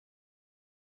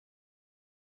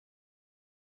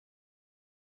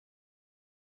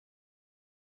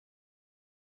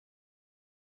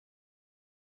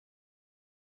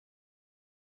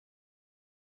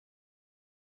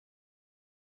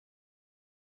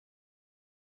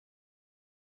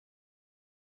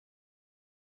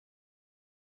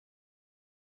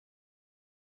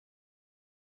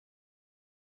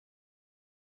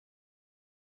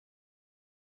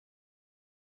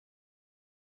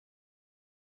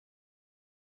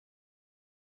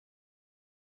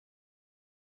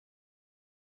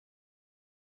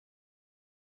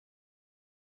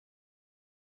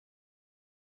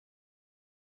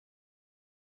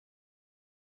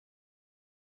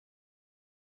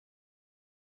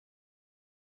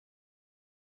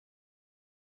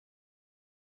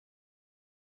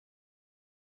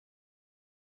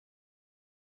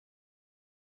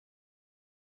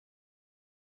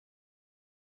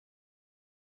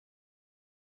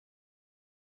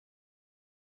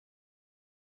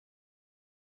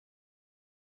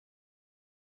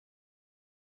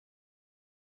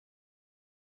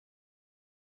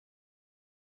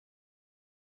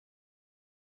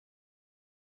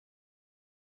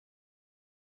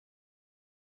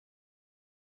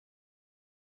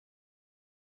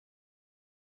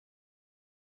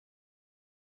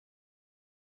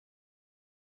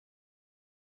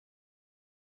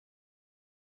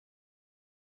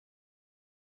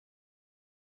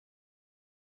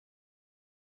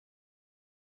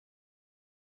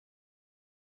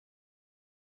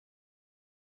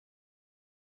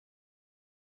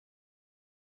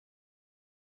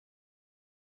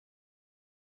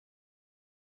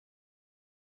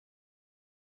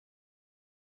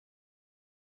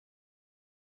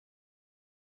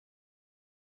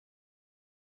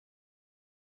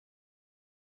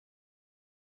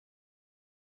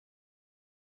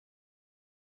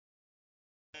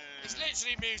He's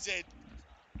literally muted.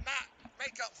 Matt,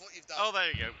 make up for what you've done. Oh, there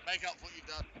you go. Make up for what you've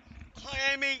done.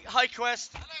 Hi, Amy. Hi,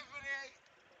 Quest. Hello,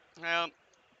 everybody.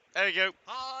 There you go.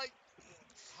 Hi.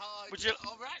 Hi. Would you...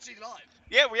 Oh, we're actually live.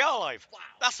 Yeah, we are live. Wow.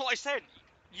 That's what I said.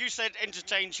 You said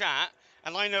entertain chat,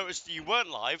 and I noticed you weren't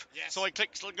live, Yes. so I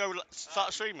clicked go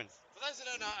start streaming. For those who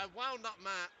don't know, I wound up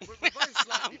Matt. We're both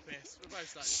slightly pissed. We're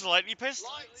both Slightly pissed?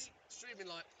 Lights, streaming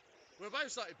light. We're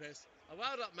both slightly pissed. I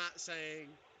wound up Matt saying,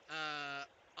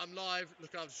 I'm live,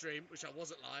 look after stream, which I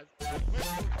wasn't live. Went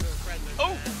to a friend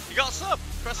over there. You got a sub.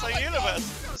 Quest Lane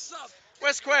Universe. You got a sub.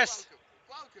 Where's Quest?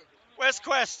 Welcome. Where's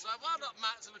Quest? So I wound up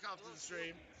Matt to look after the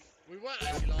stream. We weren't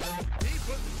actually live. He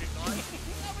put the stream live.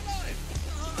 Now we're live.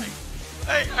 Hi.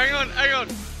 Hey, hang on.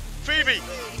 Phoebe.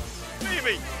 Thank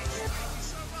you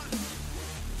so much.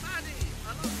 Maddie, I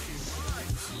love you. Hi.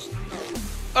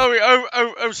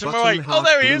 So right. Oh,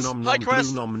 there he is. Hi,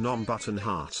 Quest. Nom nom button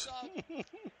heart.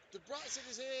 The Brexit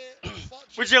is here.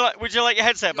 Would you like your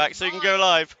headset back so you can go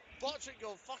live? Botrick,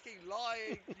 you're fucking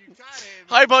lying. You can hear me.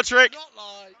 Hi, Botrick. Not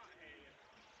lying.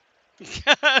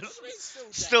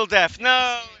 Still deaf.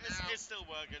 No, it's still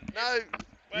working. No,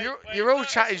 Wait, you're all no,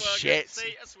 chatting it's working. shit.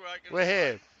 See, it's working. We're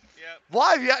here. Yeah.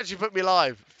 Why have you actually put me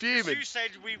live? Fuming. You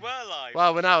said we were live.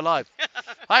 Well, we're now live.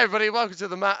 Hi, everybody. Welcome to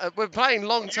the we're playing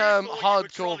long-term you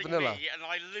hardcore vanilla. Me, and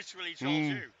I literally told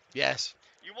you. Yes.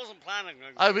 You wasn't planning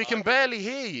on Oh, we can barely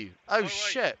hear you. Oh,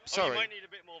 shit. Sorry. You might need a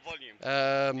bit more volume.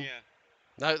 Yeah.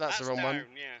 No, that's the wrong down, one.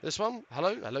 Yeah. This one?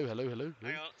 Hello? Hang on, let's have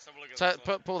a look at So, this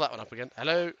one. pull that one up again.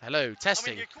 Hello?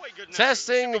 Testing. I mean, you're quite good now.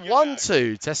 Testing, Good 1, now.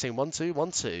 2. Testing, 1, 2,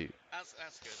 1, 2.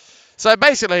 That's good. So,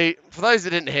 basically, for those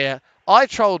that didn't hear, I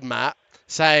trolled Matt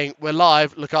saying, we're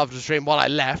live, look after the stream, while I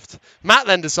left. Matt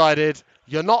then decided,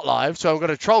 you're not live, so I'm going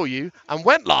to troll you, and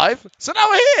went live. So now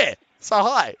we're here. So,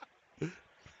 hi. You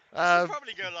should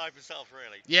probably go live yourself,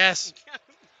 really. Yes.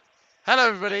 Hello,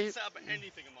 everybody. Set up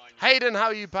anything of mine. Hayden, how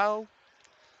are you, pal?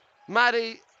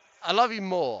 Maddie, I love you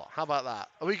more. How about that?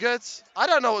 Are we good? I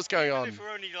don't know what's going on. If we're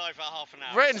only live for half an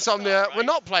hour. We're at Insomnia. Right? We're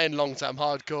not playing long-term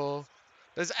hardcore.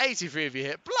 There's 83 of you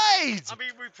here. Blade! I mean,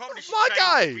 we probably should My change,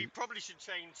 guy! We probably should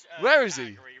change Where is he?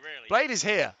 category, really. Blade is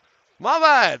here. My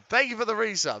man, thank you for the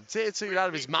resub. Tier 2 out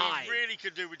of his mind. We really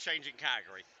could do with changing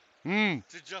category. To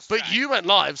just But change. you went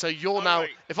live, so you're now... Right.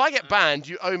 If I get banned,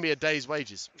 you owe me a day's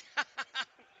wages.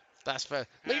 That's fair.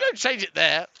 No, you don't change it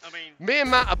there. I mean... Me and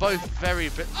Matt are both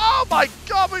very... Oh my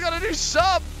god, we got a new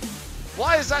sub!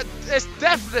 Why is that... It's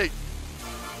deafening.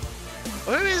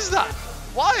 Who is that?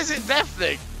 Why is it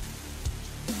deafening?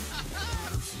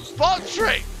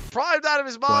 Botrick! Primed out of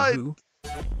his mind.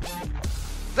 Wahoo.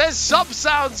 There's sub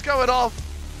sounds going off.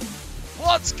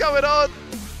 What's going on?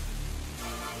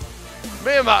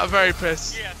 Me and Matt are very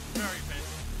pissed. Yeah, very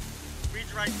pissed. We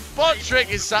drank...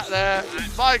 Botrick is sat there.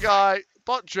 My guy,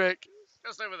 Botrick.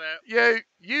 Just over there.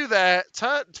 You there.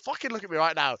 Fucking look at me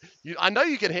right now. I know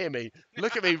you can hear me.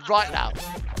 Look at me right now.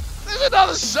 There's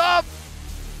another sub.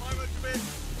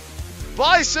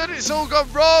 Bison, it's all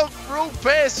gone wrong. We're all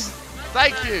pissed.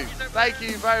 Thank you. Thank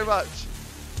you very much.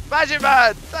 Magic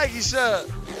Man, thank you, sir.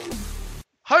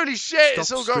 Holy shit,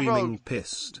 it's all gone wrong.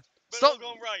 Pissed. Stop. We're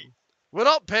all gone right. We're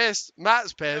not pissed.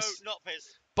 Matt's pissed. No, not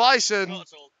pissed. Bison, Not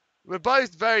at all. we're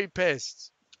both very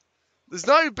pissed. There's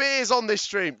no beers on this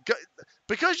stream.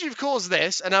 Because you've caused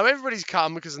this, and now everybody's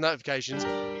come because of notifications.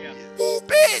 Yeah.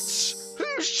 Bitch!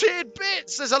 Who's cheered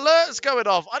bits? There's alerts going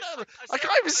off. I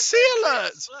can't even see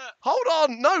alerts. Hold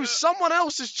on. No, someone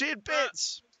else has cheered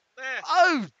bits. There.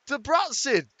 Oh, the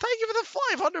Brutsid. Thank you for the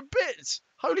 500 bits.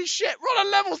 Holy shit. We're on a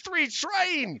level 3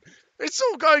 train. It's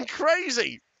all going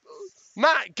crazy.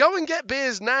 Matt, go and get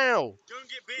beers now. Go and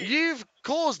get beers. You've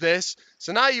caused this,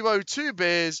 so now you owe 2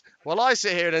 beers while I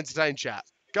sit here and entertain chat.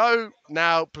 Go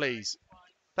now, please.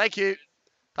 Thank you.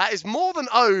 That is more than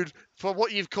owed for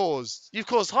what you've caused. You've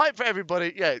caused hype for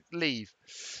everybody. Yeah, leave.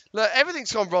 Look,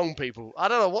 everything's gone wrong, people. I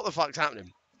don't know what the fuck's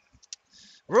happening.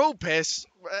 We're all pissed.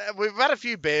 We've had a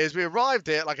few beers. We arrived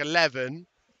here at like 11.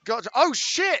 Oh,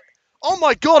 shit. Oh,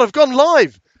 my God. I've gone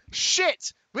live.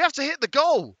 Shit. We have to hit the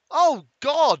goal. Oh,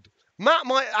 God. Matt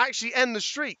might actually end the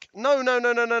streak. No.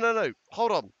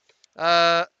 Hold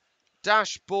on.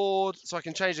 Dashboard. So I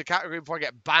can change the category before I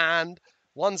get banned.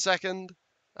 1 second.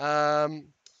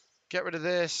 Get rid of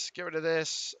this. Get rid of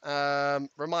this.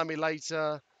 Remind me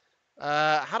later.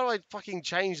 How do I fucking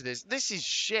change this? This is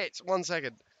shit. 1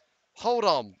 second. Hold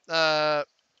on.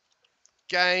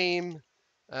 Game.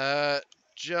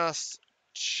 Just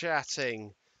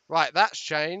chatting. Right, that's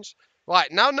changed.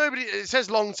 Right, now nobody... It says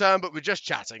long term, but we're just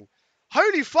chatting.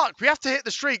 Holy fuck, we have to hit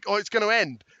the streak or it's going to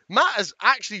end. Matt has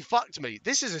actually fucked me.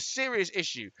 This is a serious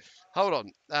issue. Hold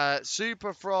on.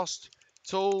 Super Frost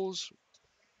Tools.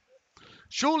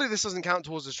 Surely this doesn't count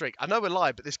towards the streak. I know we're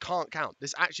live, but this can't count.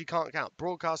 This actually can't count.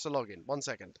 Broadcaster login. 1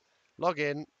 second.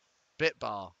 Login.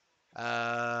 Bitbar.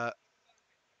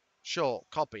 Sure.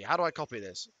 Copy. How do I copy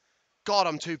this? God,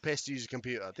 I'm too pissed to use a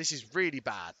computer. This is really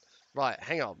bad. Right,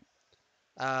 hang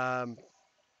on.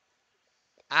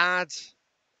 Add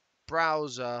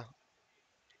browser.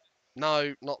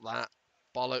 No, not that.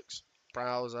 Bollocks.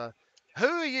 Browser. Who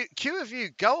are you? Q of you,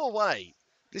 go away.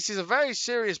 This is a very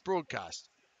serious broadcast.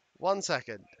 1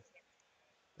 second.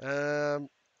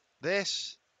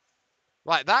 This.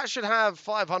 Right, that should have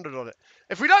 500 on it.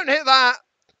 If we don't hit that,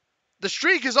 the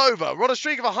streak is over. We're on a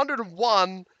streak of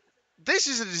 101. This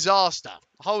is a disaster.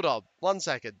 Hold on. 1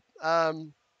 second.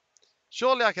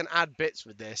 Surely I can add bits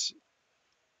with this.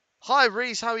 Hi,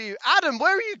 Reese. How are you? Adam,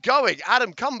 where are you going?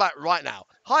 Adam, come back right now.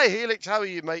 Hi, Helix. How are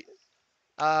you, mate?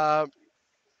 Bear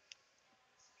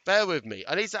with me.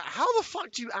 I need to... How the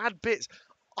fuck do you add bits?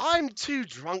 I'm too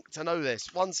drunk to know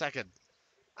this. 1 second.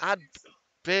 Add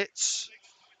bits.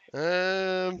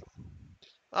 Oh,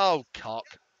 cock.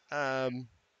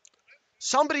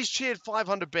 Somebody's cheered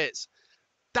 500 bits.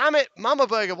 Damn it, Mama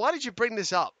Burger, why did you bring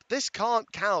this up? This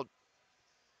can't count.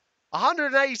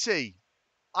 180.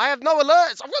 I have no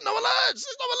alerts. I've got no alerts.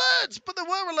 There's no alerts, but there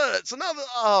were alerts. Another.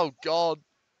 Oh, God.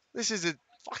 This is a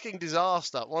fucking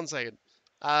disaster. 1 second.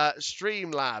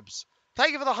 Streamlabs.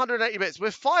 Thank you for the 180 bits.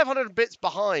 We're 500 bits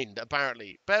behind,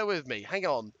 apparently. Bear with me. Hang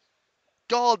on.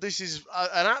 God, this is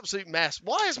an absolute mess.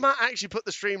 Why has Matt actually put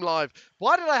the stream live?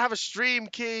 Why did I have a stream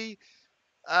key?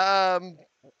 I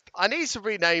need to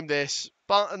rename this.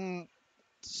 Button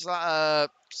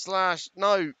slash.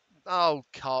 No. Oh,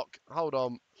 cock. Hold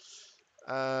on.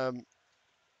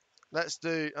 Let's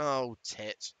do. Oh,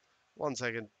 tit. 1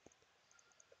 second.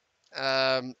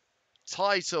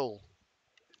 Title.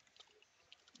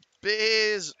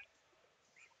 Beers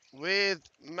with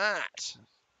Matt.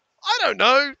 I don't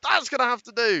know. That's going to have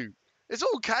to do. It's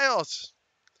all chaos.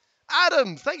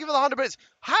 Adam, thank you for the 100 bits.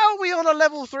 How are we on a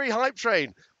level 3 hype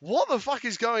train? What the fuck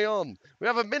is going on? We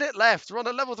have a minute left. We're on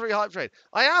a level 3 hype train.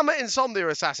 I am an Insomnia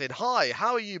Assassin. Hi,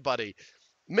 how are you, buddy?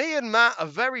 Me and Matt are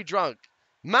very drunk.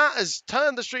 Matt has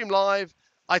turned the stream live.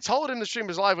 I told him the stream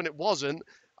was live when it wasn't.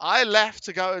 I left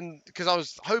to go and, because I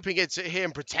was hoping he'd sit here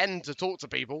and pretend to talk to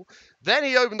people. Then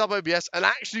he opened up OBS and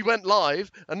actually went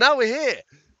live. And now we're here.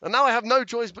 And now I have no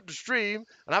choice but to stream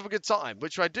and have a good time,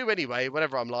 which I do anyway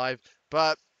whenever I'm live.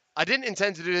 But I didn't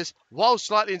intend to do this while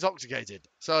slightly intoxicated.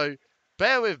 So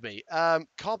bear with me.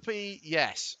 Copy,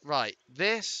 yes. Right,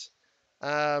 this.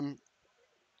 Now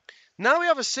we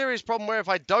have a serious problem where if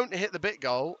I don't hit the bit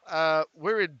goal,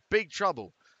 we're in big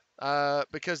trouble.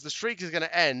 Because the streak is going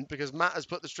to end because Matt has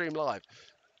put the stream live.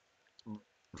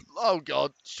 Oh,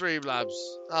 God. Streamlabs.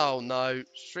 Oh, no.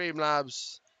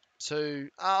 Streamlabs 2.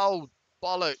 Oh,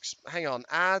 bollocks. Hang on.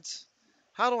 Add.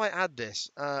 How do I add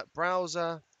this?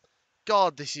 Browser.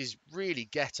 God, this is really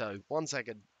ghetto. 1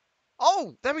 second.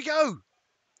 Oh, there we go.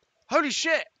 Holy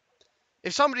shit.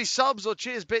 If somebody subs or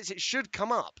cheers bits, it should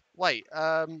come up. Wait,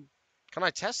 can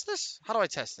I test this? How do I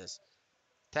test this?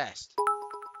 Test.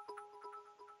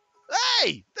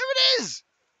 Hey, there it is.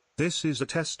 This is a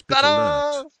test bit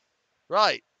Ta-da! alert.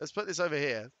 Right, let's put this over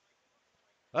here.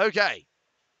 Okay.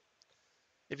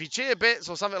 If you cheer bits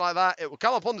or something like that, it will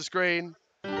come up on the screen.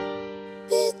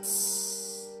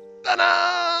 Bits.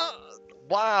 Ta-da!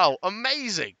 Wow,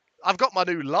 amazing. I've got my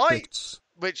new light,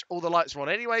 which all the lights are on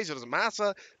anyway, so it doesn't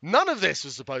matter. None of this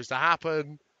was supposed to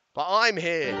happen, but I'm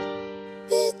here.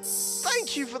 Bits.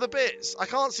 Thank you for the bits. I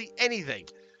can't see anything.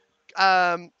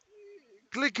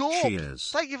 Gligorp, Cheers.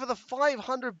 thank you for the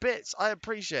 500 bits. I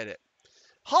appreciate it.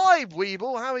 Hi,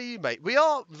 Weeble. How are you, mate? We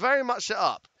are very much set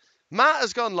up. Matt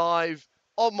has gone live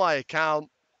on my account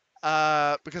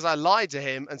because I lied to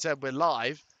him and said we're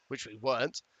live, which we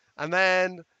weren't. And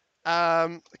then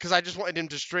because I just wanted him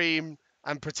to stream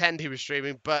and pretend he was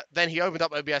streaming, but then he opened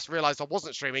up OBS, realized I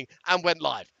wasn't streaming, and went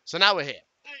live. So now we're here.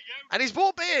 There you go. And he's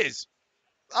bought beers.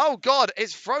 Oh, God,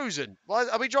 it's frozen. Why,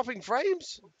 are we dropping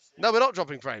frames? No, we're not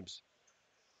dropping frames.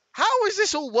 How is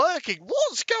this all working?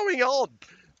 What's going on?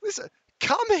 Listen,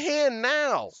 come here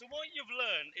now. So what you've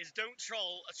learned is don't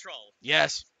troll a troll.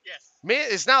 Yes. Yes.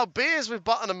 It's now Beers with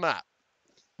Button and Matt.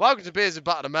 Welcome to Beers with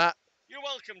Button and Matt. You're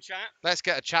welcome, chat. Let's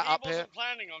get a chat He up here. wasn't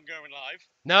planning on going live.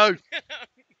 No.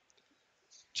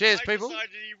 Cheers, I people. decided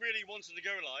he really wanted to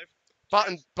go live.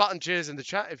 Button cheers in the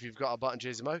chat if you've got a button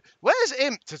cheers emo. Where's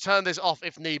Imp to turn this off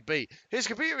if need be? His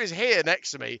computer is here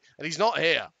next to me, and he's not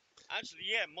here. Actually,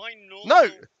 yeah, mine normal... No,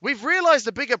 we've realised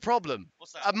a bigger problem.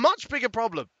 What's that? A much bigger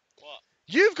problem. What?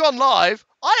 You've gone live.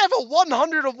 I have a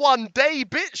 101 day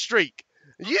bit streak.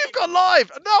 You've gone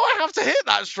live. Now I have to hit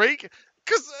that streak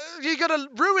because you're gonna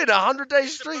ruin a 100-day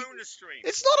It's streak. a bonus stream.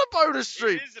 It's not a bonus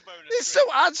streak. It is a bonus It stream.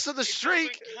 still adds to the It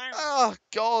streak. doesn't count. Oh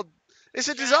God, it's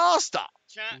a Chat. disaster.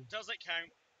 Chat, does it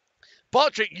count?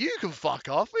 Patrick, you can fuck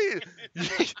off.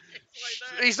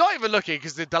 He's not even looking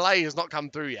because the delay has not come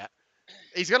through yet.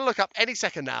 He's going to look up any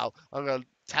second now. I'm going to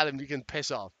tell him you can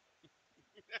piss off.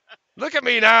 Look at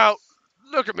me now.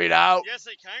 Look at me now. Yes,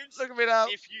 it counts. Look at me now.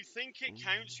 If you think it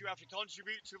counts, you have to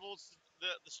contribute towards the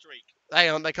streak. Hang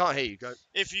on, they can't hear you. Go.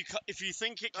 If you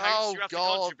think it counts, Oh, you have to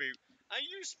God. contribute. Are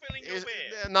you spilling your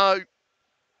beer? No.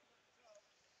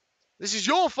 This is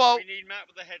your fault. We need Matt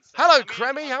with the headset. Hello, I mean,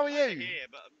 Cremmy. How are I'm kinda you? Here,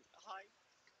 but,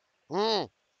 hi.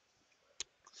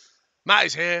 Matt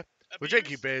is here. We're Abuse.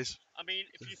 drinking beers. I mean,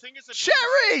 if you think it's a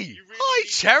Cherry! you really Hi, need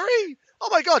to Cherry! Oh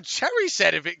my God, Cherry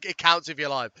said if it counts if you're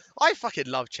live. I fucking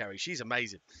love Cherry. She's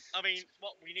amazing. I mean,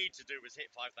 what we need to do is hit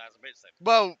 5,000 bits then.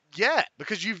 Well, yeah,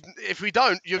 because if we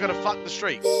don't, you're gonna fuck the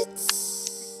streak.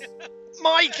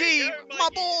 Mikey, go, my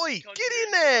Mikey. boy, get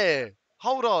in there.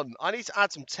 Hold on, I need to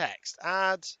add some text.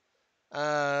 Add,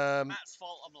 Matt's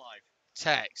fault I'm live.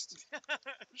 text.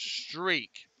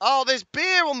 Streak. Oh, there's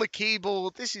beer on the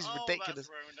keyboard. This is ridiculous. That's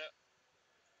ruined it.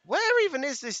 Where even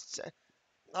is this?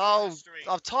 Oh, Streak.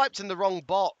 I've typed in the wrong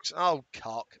box. Oh,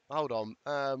 cock. Hold on.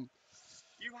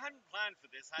 You hadn't planned for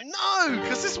this, had you? No,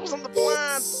 because this wasn't the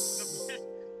plan.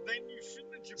 Then you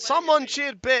shouldn't have debated Someone it.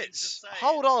 cheered Just bits. say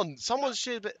Hold it. on. Someone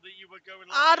cheered bits. That you were going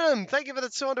live. Adam, thank you for the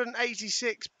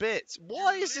 286 bits.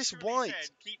 Why You is this literally white? Said,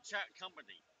 keep chat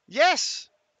company. Yes.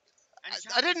 And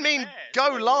chat I didn't wasn't mean there,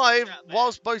 go so live chat there.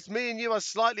 whilst both me and you are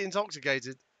slightly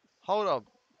intoxicated. Hold on.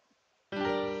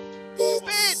 Welcome,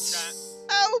 Bits! chat.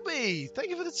 LB, thank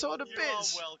you for the 200 You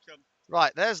bits. are welcome.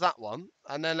 Right, there's that one.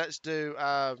 And then let's do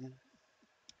text,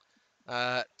 You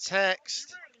really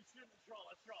shouldn't troll,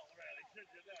 really, should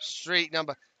you? No. street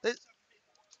number.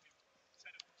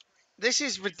 This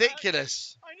is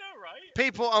ridiculous. I know, right?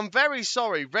 People, I'm very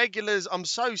sorry. Regulars, I'm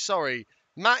so sorry.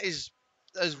 Matt has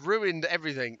ruined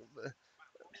everything.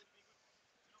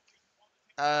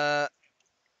 Oh,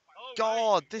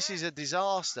 God, right. this Yeah. is a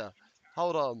disaster.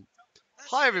 Hold on. That's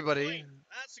Hi, a good everybody. point.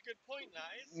 That's a good point, that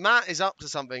is. Matt is up to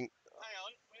something. Hang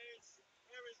on.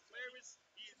 Where is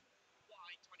He's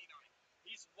Y29.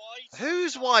 He's Y29.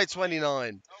 Who's Y29?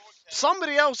 Oh, okay.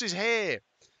 Somebody else is here.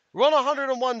 We're on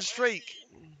 101 streak.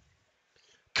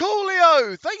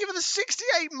 Coolio, thank you for the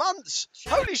 68 months.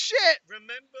 Holy shit.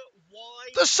 Remember why?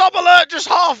 The sub alert just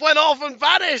half went off and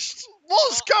vanished.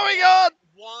 What's going on?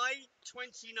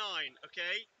 Y29,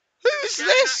 okay? Who's Scan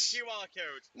this? that QR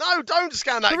code. No, don't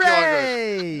scan that QR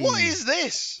Hooray! code. What is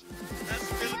this? That's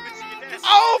delivered to your desk.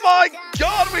 Oh my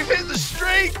God, we've hit the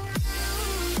streak.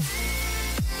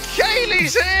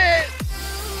 Kaylee's here.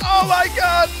 Oh my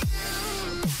God.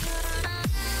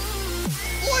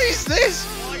 What is this?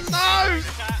 No.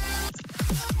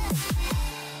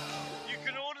 You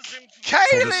can order them from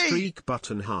For the Kaylee. streak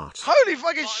button heart. Holy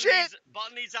fucking shit.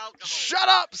 Button needs alcohol. Shut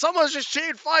up. Someone's just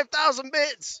cheered 5,000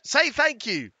 bits. Say thank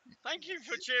you. Thank you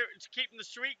for keeping the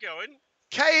streak going.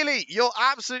 Kaylee, you're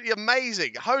absolutely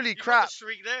amazing. Holy You've got crap. the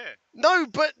streak there. No,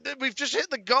 but we've just hit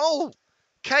the goal.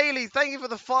 Kaylee, thank you for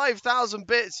the 5,000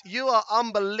 bits. You are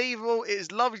unbelievable. It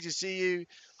is lovely to see you.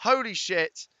 Holy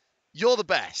shit. You're the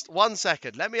best. 1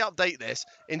 second. Let me update this.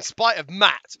 In spite of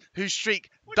Matt, whose streak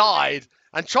What do you died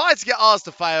and tried to get ours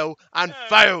to fail and No,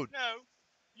 failed. No,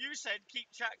 you said keep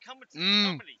chat company,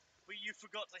 Mm. but you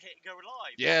forgot to hit go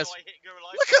live. Yes. So I hit go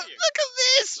live Look for at you.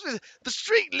 this. The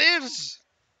streak lives.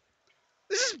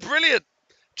 This is brilliant.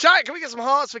 Chat, can we get some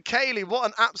hearts for Kaylee? What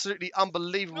an absolutely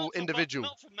unbelievable Not for individual.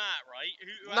 Not for Matt, right?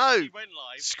 Who No. actually went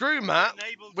live. Screw Matt.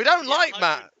 Enabled We you don't to get like 100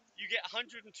 Matt. You get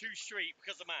 102 streak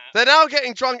because of Matt. They're now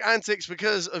getting drunk antics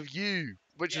because of you,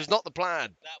 which was Yes. not the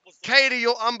plan. That was the Katie,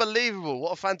 you're unbelievable.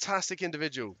 What a fantastic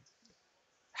individual.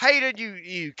 Hayden,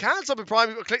 you can sub in Prime.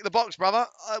 You've got to click the box, brother.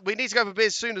 We need to go for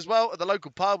beers soon as well at the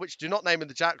local pub, which do not name in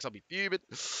the chat because I'll be fuming.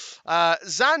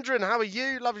 Xandrin, how are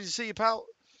you? Lovely to see you, pal.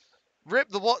 Rip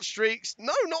the watch streaks.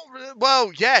 No, not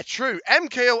well. Yeah, true.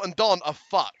 MKO and Don are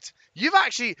fucked. We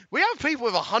have people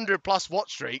with 100+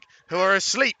 watch streak who are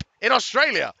asleep in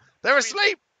Australia. They're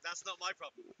asleep. That's not my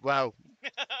problem. Well,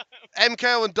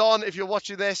 MKO and Don, if you're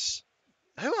watching this,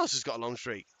 who else has got a long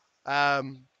streak?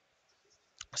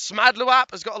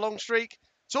 Smadluap has got a long streak.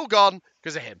 It's all gone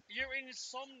because of him. You're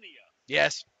insomnia.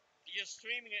 Yes. You're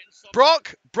streaming it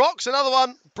insomnia. Brock's another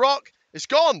one. Brock, it's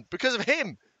gone because of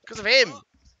him. Because of him. What?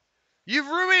 You've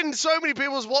ruined so many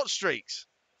people's watch streaks.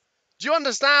 Do you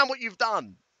understand what you've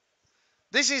done?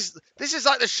 This is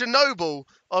like the Chernobyl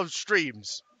of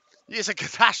streams. It's a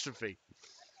catastrophe.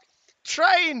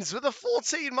 Trains with the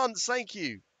 14 months, thank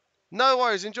you. No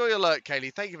worries. Enjoy your alert,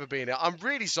 Kaylee. Thank you for being here. I'm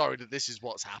really sorry that this is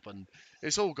what's happened.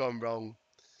 It's all gone wrong.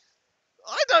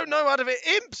 I don't know out of it.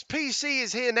 Imp's PC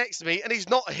is here next to me, and he's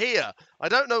not here. I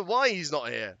don't know why he's not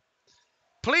here.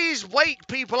 Please wake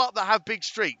people up that have big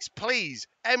streaks. Please.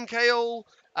 MKL,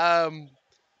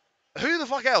 who the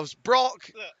fuck else? Brock,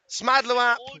 Look, Smadlo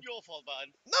app. all your fault,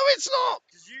 button. No, it's not.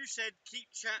 Because you said keep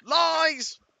chat.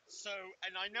 Lies. So,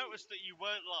 and I noticed that you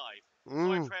weren't live.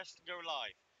 So I pressed go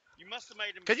live. You must have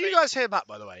made a mistake. Can you guys hear Matt,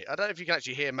 by the way? I don't know if you can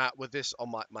actually hear Matt with this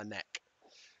on my neck.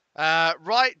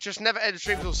 Right, just never end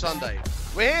stream till Sunday.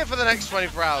 We're here for the next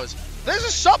 24 hours. There's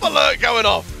a sub alert going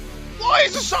off. Why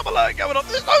is a sub alert going off?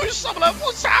 There's no sub alert.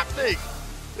 What's happening?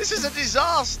 This is a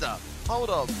disaster. Hold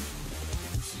on.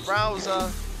 Browser.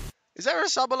 Is there a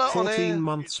sub alert on here? 14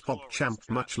 months PogChamp,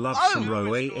 much love Oh. from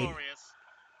row It's AA. glorious.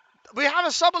 We have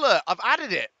a sub alert. I've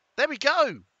added it. There we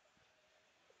go.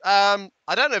 I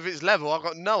don't know if it's level. I've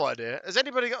got no idea. Has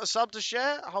anybody got a sub to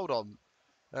share? Hold on.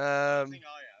 I think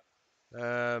I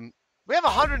have. We have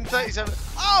 137.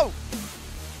 Oh!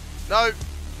 No.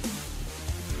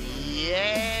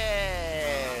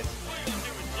 Yes. What you gotta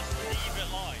do is just leave it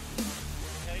live.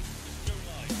 Okay? Just go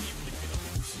live. Even if you don't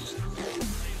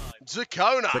stay live.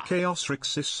 Zakona. The Chaos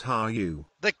Rixis, how are you?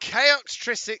 The Chaos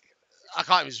Trixis. I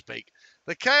can't even speak.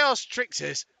 The Chaos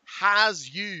Trixis has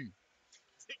you.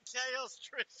 Chaos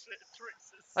tricks.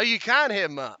 Oh, you can hear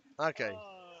Matt. Okay. Hang on.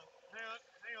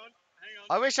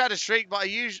 I wish I had a streak, but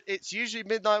it's usually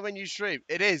midnight when you stream.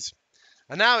 It is.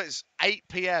 And now it's 8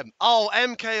 p.m. Oh,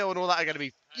 MKO and all that are going to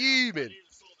be fuming.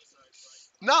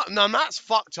 No, Matt's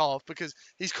fucked off because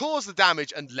he's caused the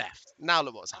damage and left. Now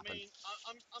look what's happened.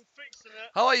 I'm fixing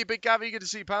it. How are you, Big Gabby? Good to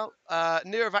see you, pal.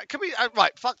 Nerovac, can we...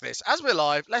 right, fuck this. As we're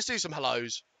live, let's do some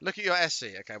hellos. Look at your SC.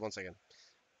 Okay, 1 second.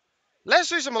 Let's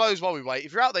do some hellos while we wait.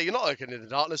 If you're out there, you're not looking in the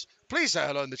darkness, please say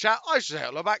hello in the chat. I should say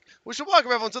hello back. We should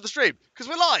welcome everyone to the stream because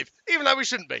we're live, even though we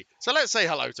shouldn't be. So let's say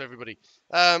hello to everybody.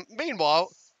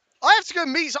 Meanwhile, I have to go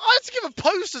meet... I have to give a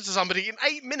poster to somebody in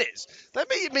 8 minutes. They're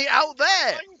meeting me out there.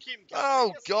 Thank him, Gary.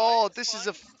 Oh, That's God, fine, this that's is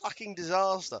a fucking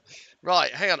disaster.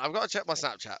 Right, hang on. I've got to check my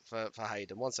Snapchat for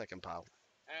Hayden. 1 second, pal.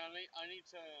 I need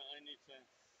to.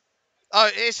 Oh,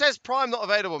 it says Prime not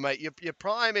available, mate. Your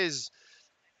Prime is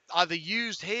either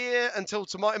used here until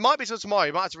tomorrow. It might be till tomorrow.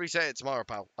 You might have to reset it tomorrow,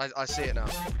 pal. I see it now.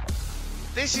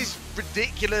 This is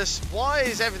ridiculous. Why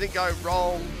is everything going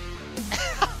wrong?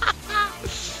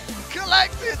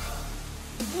 Collected.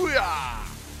 Booyah.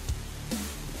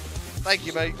 Thank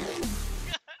you, mate.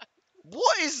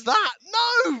 What is that?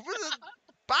 No!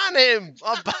 Ban him!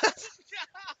 I'm banned.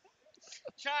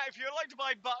 Chat, if you'd like to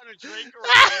buy Button a drink or a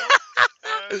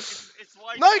meal, it's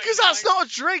white. No, because that's not a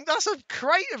drink. That's a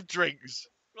crate of drinks.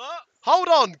 What? Hold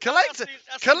on. Collected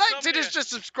That's from has somewhere. just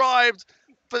subscribed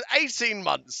for 18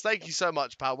 months. Thank you so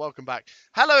much, pal. Welcome back.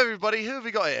 Hello, everybody. Who have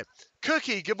we got here?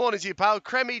 Cookie, good morning to you, pal.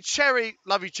 Cremmy, Cherry.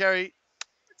 Love you, Cherry.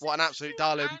 What an absolute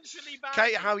darling.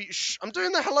 Kate, how are you? Shh, I'm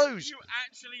doing the hellos. You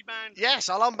actually banned me. Yes,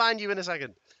 I'll unban you in a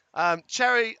second.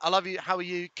 Cherry, I love you. How are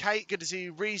you? Kate, good to see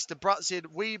you. Reese, the Brutsid,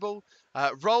 Weeble.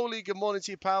 Rolly, good morning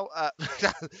to you, pal.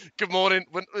 Good morning.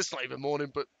 Well, it's not even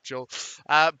morning, but sure.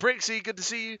 Brixie, good to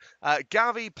see you.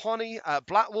 Gavi, Pony,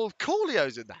 Black Wolf,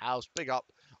 Coolio's in the house. Big up.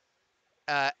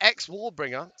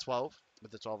 Ex-Warbringer, 12,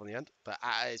 with the 12 on the end. But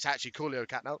it's actually Coolio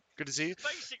Cat now. Good to see you.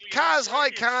 Basically, Kaz, hi,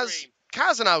 Australian Kaz. stream.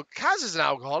 Kaz is an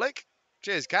alcoholic.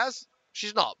 Cheers, Kaz.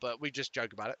 She's not, but we just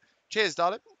joke about it. Cheers,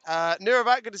 darling.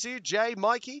 Neurovac, good to see you. Jay,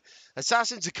 Mikey,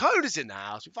 Assassin, Zakona's in the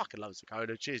house. We fucking love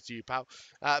Zakona. Cheers to you, pal.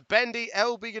 Bendy,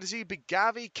 LB, good to see you. Big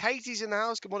Gavi, Katie's in the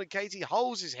house. Good morning, Katie.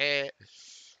 Holes is here.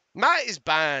 Matt is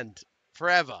banned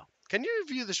forever. Can you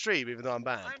view the stream even though I'm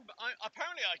banned?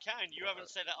 Apparently I can. You haven't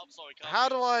set it up so I can't. How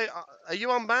do I... are you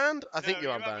unbanned? I think No,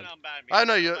 you're you unbanned. haven't unbanned me. Oh,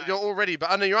 no, I'm you're unbanned. already...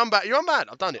 Oh, no, you're unbanned. You're unbanned.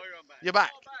 I've done it. Oh, you're unbanned. You're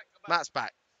back. Oh, I'm back. Matt's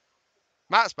back.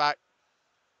 Matt's back.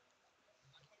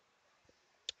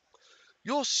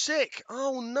 You're sick.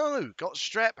 Oh, no. Got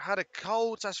strep, had a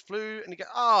cold, that's flu, and you get...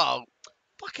 Oh,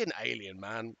 fucking Alien,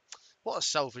 man. What a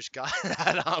selfish guy.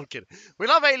 No, I'm kidding. We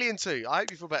love Alien too. I hope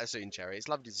you feel better soon, Cherry. It's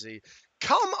lovely to see you.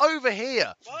 Come over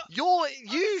here. What?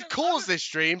 You caused this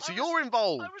stream, so you're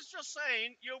involved. I was just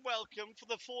saying you're welcome for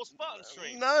the Force Button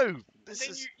stream. No. And This then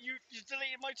is... you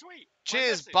deleted my tweet. my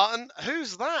Cheers, message. Button.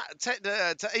 Who's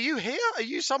that? Are you here? Are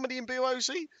you somebody in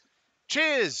BOC?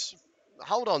 Cheers.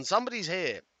 Hold on. Somebody's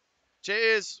here.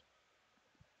 Cheers.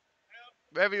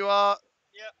 Wherever you are.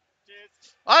 Yep.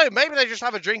 Cheers. Oh, maybe they just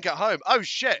have a drink at home. Oh,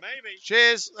 shit. Maybe.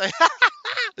 Cheers.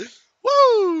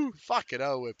 Woo! Fucking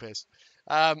hell, we're pissed.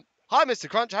 Hi, Mr.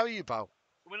 Crunch. How are you, pal?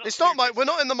 It's not we're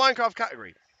not in the Minecraft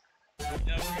category. No,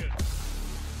 we're good.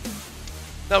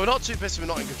 No, we're not too pissed. We're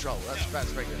not in control.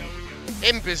 That's very good. No, we're good.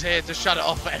 Imp is here to shut it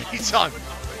off at any time.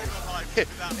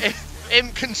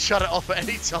 Imp can shut it off at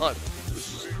any time.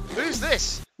 Who's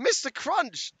this? Mr.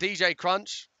 Crunch. DJ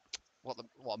Crunch. What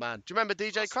a man. Do you remember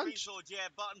DJ Crunch? Yeah,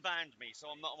 Button banned me, so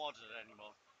I'm not modded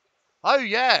anymore. Oh,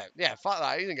 yeah. Yeah, fuck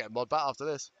that. He didn't get mod back after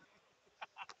this.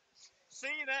 See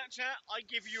that, chat? I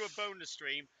give you a bonus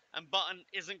stream, and Button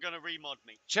isn't going to remod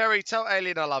me. Cherry, tell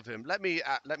Alien I love him. Let me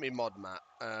mod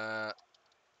Matt.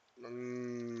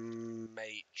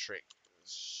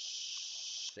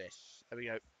 Matrix. There we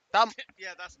go. Done.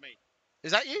 Yeah, that's me.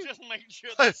 Is that you? Just make sure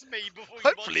that's me before you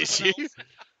mod Hopefully it's someone you.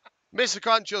 else. Mr.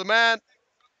 Crunch, you're the man.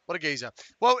 What a geezer.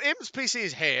 Well, Imp's PC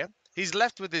is here. He's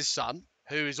left with his son,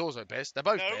 who is also pissed. They're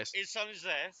both No, pissed. his son is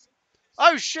there.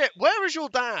 Oh, shit. Where is your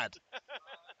dad?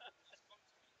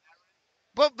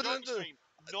 But Drunk stream,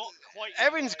 not quite.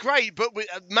 everything's yet, great, but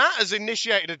Matt has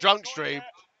initiated a drunk though. Not stream, yet.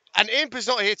 and Imp is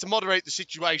not here to moderate the He's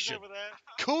situation. over there.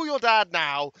 Call your dad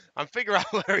now and figure out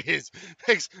where he is.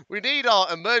 Because we need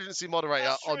our emergency moderator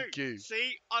That's on true. cue.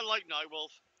 See, I like Nightwolf.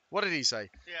 What did he say?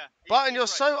 Yeah. Button, he's you're right.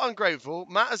 so ungrateful.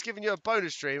 Matt has given you a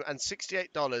bonus stream and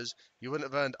 $68 you wouldn't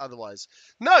have earned otherwise.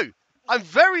 No, I'm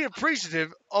very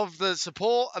appreciative of the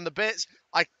support and the bits.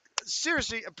 I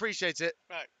seriously appreciate it.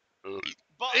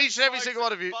 Button Each and every tried single to-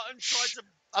 one of you. Button tried to.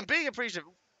 I'm being appreciative.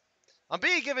 I'm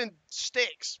being given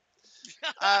sticks.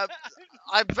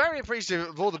 I'm very appreciative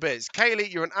of all the bits.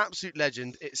 Kaylee, you're an absolute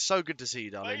legend. It's so good to see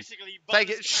you, darling. Basically, Thank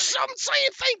you. Button's Shh, panicked. I'm saying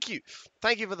thank you.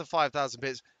 Thank you for the 5,000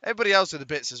 bits. Everybody else with the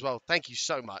bits as well. Thank you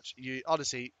so much. You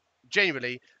honestly,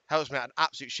 genuinely helps me out an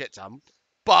absolute shit ton.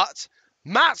 But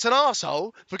Matt's an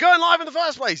arsehole for going live in the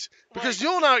first place because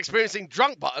Right. you're now experiencing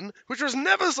Drunk Button, which was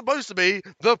never supposed to be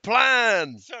the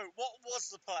plan. So, what was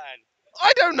the plan?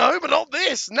 I don't know, but not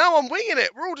this. Now I'm winging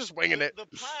it. We're all just winging it. The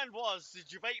plan was to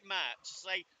debate Matt, to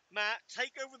say, Matt,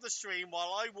 take over the stream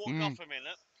while I walk off a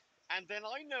minute. And then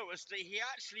I noticed that he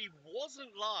actually wasn't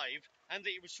live and that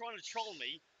he was trying to troll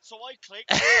me. So I clicked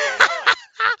go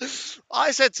live.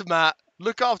 I said to Matt,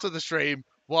 look after the stream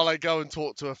while I go and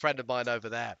talk to a friend of mine over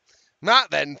there.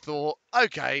 Matt then thought,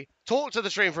 okay, talk to the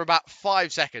stream for about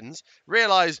 5 seconds,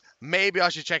 realised maybe I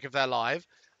should check if they're live,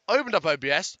 opened up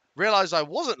OBS, realised I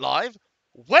wasn't live,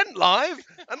 went live,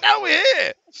 and now we're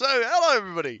here. So, hello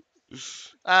everybody.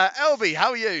 LB,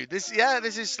 how are you? This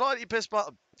is slightly piss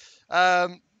button.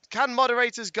 Can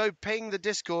moderators go ping the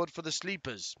Discord for the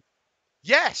sleepers?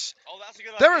 Yes. Oh, that's a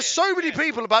good There idea. are so many Yeah.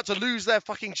 people about to lose their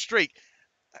fucking streak.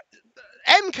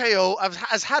 MKO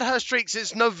has had her streak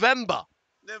since November.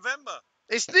 November.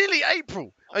 It's nearly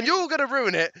April, and you're going to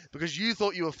ruin it because you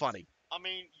thought you were funny. I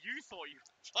mean, you thought you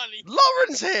were funny.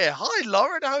 Lauren's here. Hi,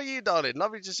 Lauren. How are you, darling?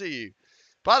 Lovely to see you.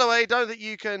 By the way, don't think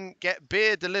you can get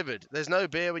beer delivered. There's no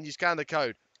beer when you scan the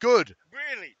code. Good.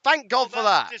 Really? Thank God Oh, for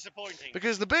that's that. disappointing.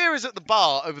 Because the beer is at the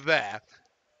bar over there,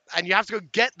 and you have to go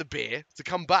get the beer to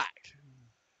come back.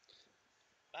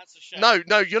 That's a shame.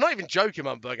 No, you're not even joking,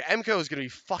 Mumburger. MKO is going to be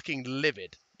fucking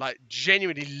livid. Like,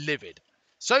 genuinely livid.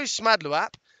 So's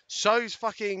Smadluap. So's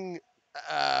fucking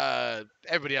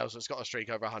everybody else that's got a streak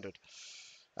over 100.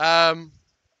 I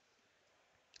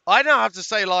now have to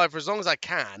stay live for as long as I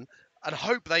can and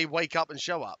hope they wake up and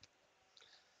show up.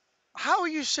 How are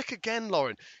you sick again,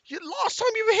 Lauren? Last time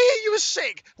you were here, you were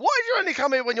sick. Why do you only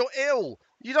come here when you're ill?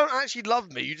 You don't actually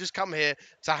love me. You just come here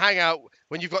to hang out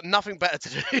when you've got nothing better to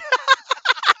do.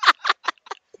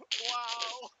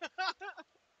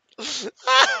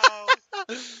 Wow.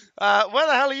 Where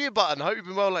the hell are you, Button? Hope you've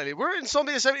been well lately. We're in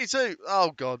Zombie 72.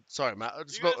 Oh, God. Sorry, Matt. I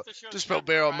just spilled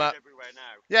beer on Matt. Everywhere now.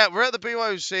 Yeah, we're at the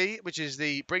BYOC, which is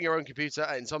the Bring Your Own Computer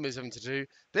at Zombie 72.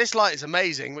 This light is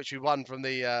amazing, which we won from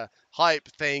the hype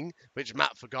thing, which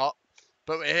Matt forgot.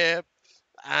 But we're here,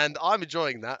 and I'm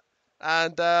enjoying that.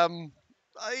 And,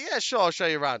 yeah, sure, I'll show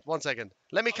you around. 1 second.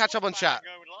 Let me catch up on chat.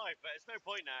 Going live, but it's no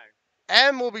point now.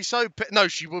 M will be so... No,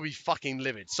 she will be fucking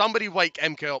livid. Somebody wake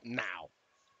MK up now.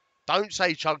 Don't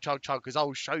say chug, chug, chug, because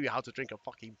I'll show you how to drink a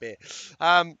fucking beer.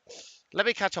 Let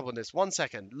me catch up on this. 1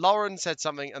 second. Lauren said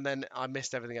something, and then I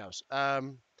missed everything else. Where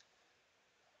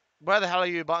the hell are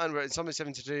you, Button? We're at something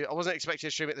 72. I wasn't expecting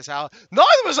to stream at this hour. Neither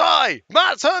was I!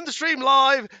 Matt turned the stream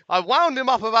live. I wound him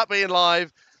up about being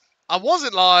live. I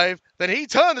wasn't live. Then he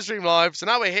turned the stream live, so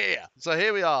now we're here. So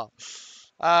here we are.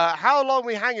 How long are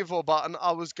we hanging for, Button?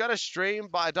 I was going to stream,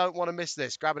 but I don't want to miss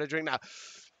this. Grabbing a drink now.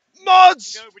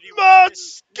 Mods! Nobody wants Mods!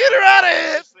 this. Get her Nobody out of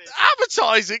here! wants this.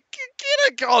 Advertising! Get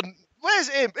her gone! Where's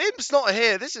Imp? Imp's not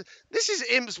here. This is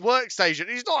Imp's workstation.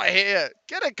 He's not here.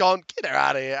 Get her gone. Get her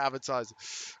out of here, advertising.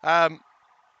 No,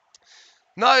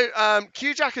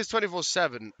 QJack is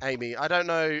 24/7, Amy. I don't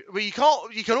know. Well, you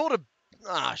can order...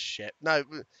 Ah, shit. No,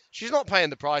 she's not paying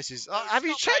the prices. No, Have she's you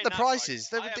not checked paying the that prices? price.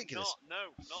 They're I have ridiculous. not. No,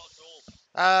 not at all.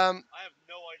 I have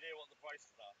no idea what the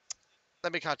prices are.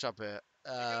 Let me catch up here.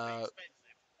 They're gonna be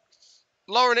expensive.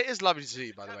 Lauren, it is lovely to see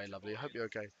you, by the way, lovely. I hope you're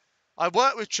okay. I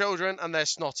work with children and they're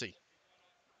snotty.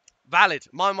 Valid.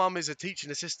 My mum is a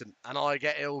teaching assistant and I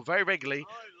get ill very regularly,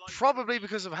 probably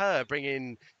because of her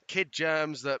bringing kid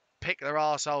germs that pick their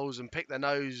arseholes and pick their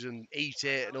nose and eat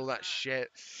it and all that shit.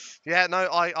 Yeah, no,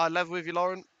 I level with you,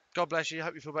 Lauren. God bless you.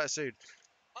 Hope you feel better soon.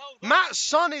 Oh, Matt's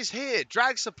son is here.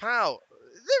 Drags a pal.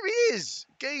 There he is.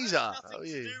 Geezer. nothing How are to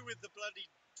you? do with the bloody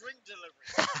drink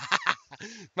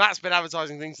delivery. Matt's been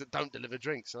advertising things that don't deliver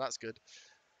drinks, so that's good.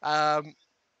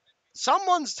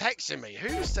 Someone's texting me.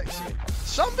 Who's texting me?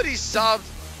 Somebody's subbed.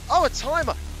 Oh, a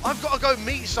timer. I've got to go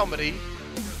meet somebody.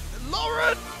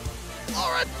 Lauren!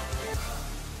 Lauren!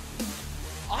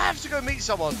 I have to go meet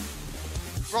someone.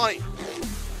 Right.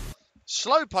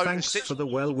 Slowpoke. Thanks for the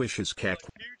well wishes, Keck.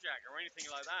 Or anything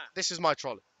like that. This is my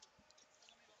trolley.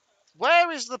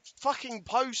 Where is the fucking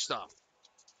poster?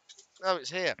 Oh, it's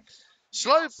here.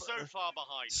 So far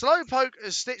behind. Slowpoke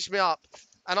has stitched me up,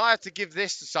 and I have to give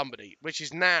this to somebody, which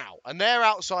is now. And they're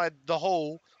outside the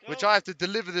hall, which I have to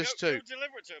deliver this to. Go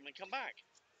deliver it to them and come back.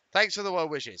 Thanks for the well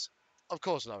wishes. Of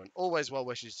course, Lauren. Always well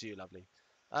wishes to you, lovely.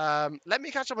 Let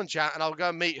me catch up on chat, and I'll go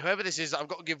and meet whoever this is that I've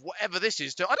got to give whatever this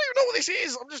is to. I don't even know what this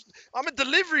is. I'm a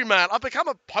delivery man. I've become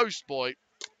a post boy.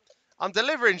 I'm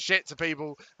delivering shit to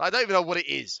people. I don't even know what it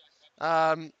is.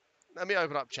 Let me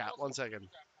open up chat. 1 second.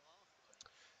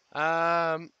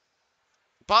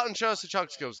 Button shows to chug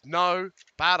skills. No,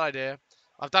 bad idea.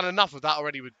 I've done enough of that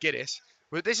already with Guinness.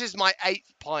 But this is my 8th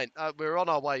pint. We're on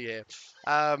our way here.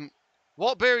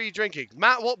 What beer are you drinking?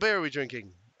 Matt, what beer are we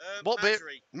drinking? What beer?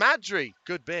 Madri.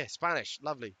 Good beer. Spanish.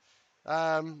 Lovely.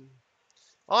 Aren't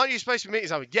you supposed to be meeting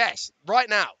someone? Yes. Right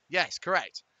now. Yes,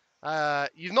 correct.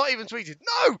 You've not even tweeted.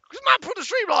 No, because Matt put the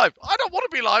stream live. I don't want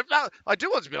to be live. Now, I do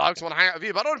want to be live because I want to hang out with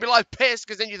you, but I don't want to be live pissed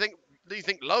because then you think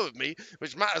low of me,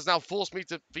 which Matt has now forced me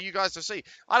for you guys to see.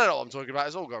 I don't know what I'm talking about.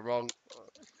 It's all gone wrong.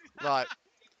 Right.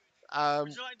 Would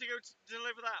you like to go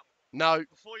deliver that? No.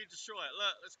 Before you destroy it.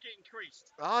 Look, let's get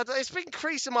increased. It's been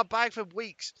creased in my bag for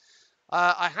weeks.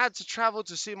 I had to travel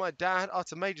to see my dad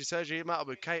after major surgery. I met up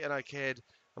with Kate and her kid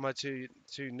and my two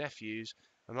nephews.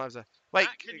 And I was like, wait,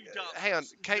 hang on,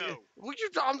 Kate. No. Well, you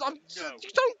No.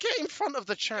 don't get in front of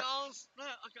the chat. No,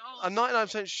 I'm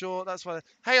 99% sure that's why.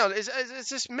 Hang on, is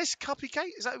this Miss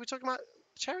Cupcake? Is that what we're talking about?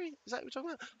 Cherry? Is that what we're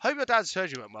talking about? Hope your dad's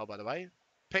surgery went well, by the way.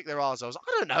 Pick their arseholes.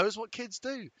 I don't know. It's what kids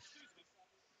do.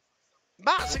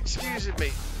 Matt's excusing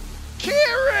me.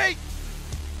 Kiri!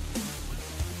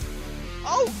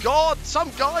 Oh, God.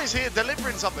 Some guy's here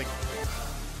delivering something.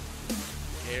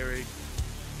 Kiri.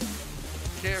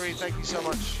 Kiri, thank you so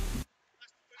much.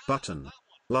 Button.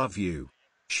 Love you.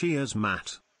 Cheers,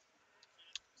 Matt.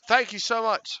 Thank you so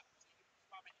much.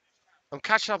 I'm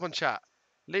catching up on chat.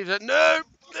 Leave it. No!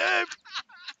 No!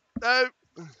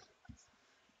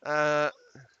 No!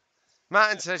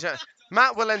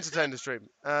 Matt will entertain the stream.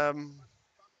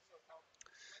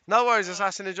 No worries,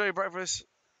 Assassin. Enjoy your breakfast.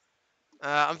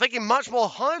 I'm thinking much more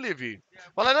highly of you.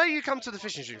 Well, I know you come to the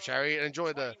fishing stream, Sherry, and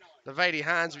enjoy the Vady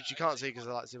hands, which you can't see because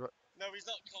I like to see. But No, he's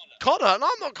not Connor. Connor? No,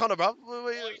 I'm not Connor, bro.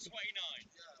 Y29.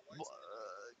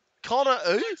 Connor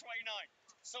who? Y29.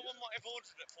 Someone might have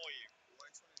ordered it for you.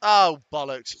 Oh,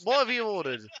 bollocks. What have you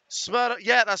ordered? Smurder?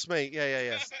 Yeah, that's me.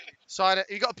 Yeah. Sign it.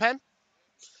 You got a pen?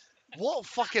 What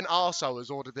fucking arsehole has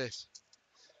ordered this?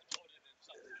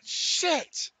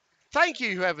 Shit! Thank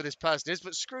you, whoever this person is,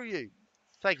 but screw you.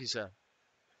 Thank you, sir.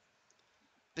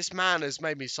 This man has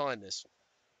made me sign this.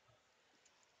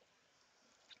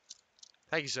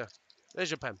 Thank you, sir. There's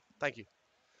your pen. Thank you.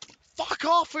 Fuck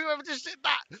off, whoever just did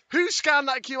that. Who scanned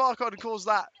that QR code and caused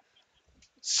that?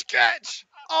 Sketch!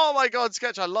 Oh my God,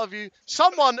 Sketch, I love you.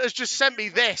 Someone has just sent me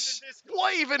this.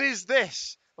 What even is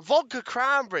this? Vodka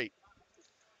cranberry.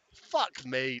 Fuck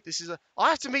me. I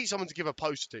have to meet someone to give a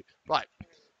poster to. Right.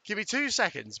 Give me 2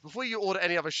 seconds before you order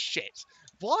any other shit.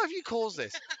 Why have you caused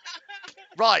this?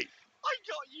 Right. I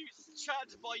got you chat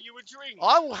to buy you a drink.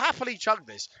 I will happily chug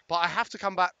this, but I have to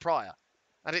come back prior.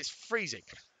 And it's freezing.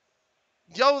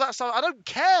 Yo, that stuff. I don't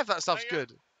care if that stuff's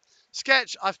good.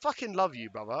 Sketch, I fucking love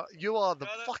you, brother. You are the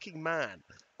fucking man.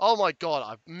 Oh my God,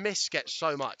 I've missed Sketch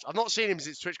so much. I've not seen him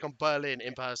since TwitchCon Berlin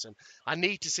in person. I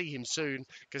need to see him soon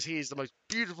because he is the most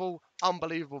beautiful,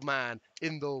 unbelievable man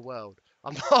in the world.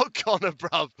 I'm not Connor,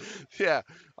 bruv. Yeah,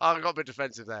 I got a bit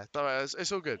defensive there. Don't worry,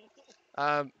 it's all good.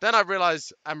 Then I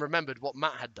realised and remembered what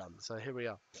Matt had done. So here we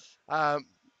are.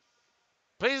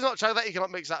 Please not chug that. You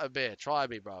cannot mix that with beer. Try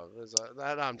me, bro. No,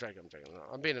 I'm drinking.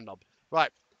 I'm being a knob.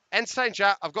 Right. Entertain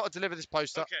chat. I've got to deliver this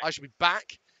poster. Okay. I should be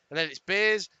back and then it's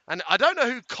beers. And I don't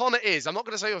know who Connor is. I'm not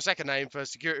going to say your second name for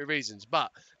security reasons, but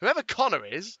whoever Connor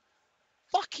is,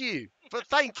 fuck you. But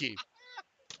thank you.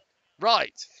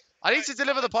 Right. I need to so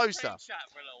deliver the I'm just poster. playing chat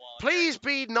for a little while. Please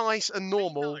be nice and Be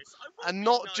normal, nice. I will and be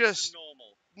not nice just and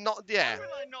normal. not Why yeah. will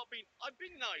I not be? I've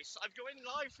been nice. I've got in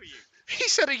live for you. He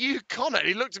said, "Are you Connor?"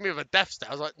 He looked at me with a death stare.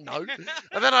 I was like, "No,"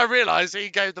 and then I realised he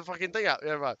gave the fucking thing out.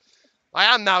 Yeah, right.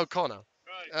 I am now Connor.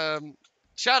 Right.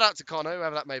 Shout out to Connor,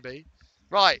 whoever that may be.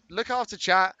 Right, look after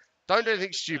chat. Don't do I anything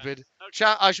understand. stupid. Okay.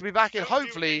 Chat, I should be back in Don't do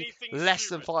hopefully anything less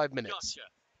than stupid. 5 minutes. Gotcha.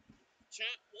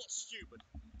 Chat, what's stupid?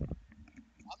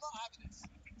 I'm not having this.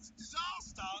 It's a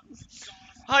disaster.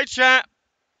 Hi, chat.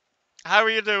 How are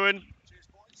you doing? Cheers,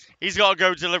 boys. He's got to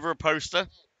go deliver a poster.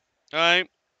 All right.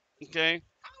 Okay.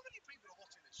 How many people are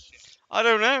watching this shit? I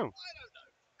don't know. I don't know.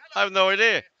 I have no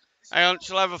idea. Hang on,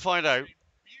 shall I ever find out? We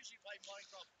usually play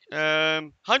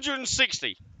Minecraft.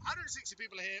 160. 160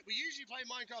 people are here. We usually play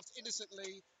Minecraft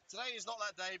innocently. Today is not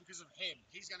that day because of him.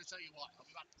 He's going to tell you why. I'll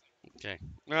be back. Okay.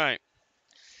 Right.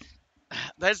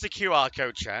 There's the QR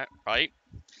code, chat. Right.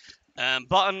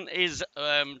 Button is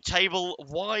table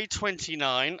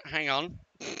Y29. Hang on.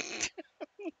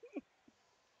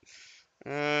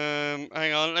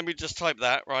 Hang on. Let me just type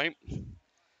that. Right.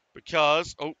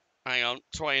 Because hang on.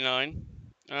 29.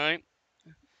 All right.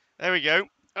 There we go.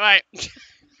 All right.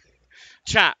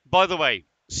 Chat. By the way,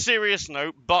 serious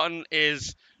note. Button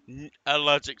is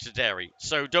allergic to dairy,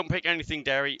 so don't pick anything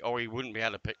dairy, or he wouldn't be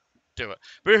able to do it.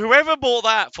 But whoever bought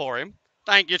that for him,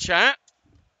 thank you, chat.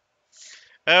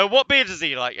 What beer does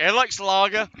he like? He likes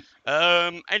lager.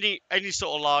 Any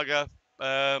sort of lager.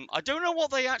 I don't know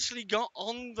what they actually got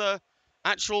on the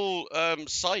actual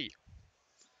site.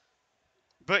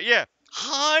 But yeah.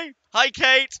 Hi,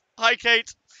 Kate. Hi,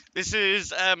 Kate. This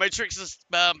is Matrix's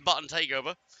button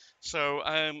takeover. So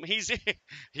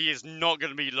he is not going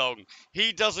to be long.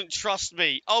 He doesn't trust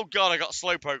me. Oh God, I got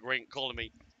Slowpoke Ring calling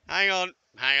me. Hang on,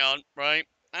 right,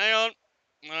 hang on,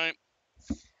 right.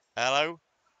 Hello.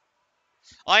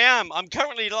 I am. I'm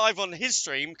currently live on his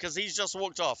stream because he's just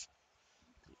walked off.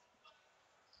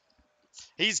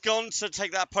 He's gone to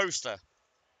take that poster.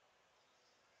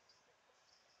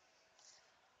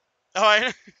 All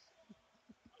right.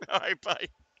 All right. Bye.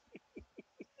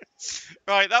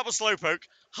 Right. That was Slowpoke.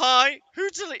 Hi. Who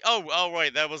deleted? Oh.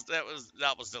 Right. That was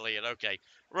deleted. Okay.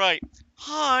 Right.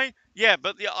 Hi. Yeah.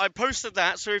 But I posted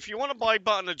that. So if you want to buy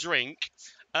Button a drink,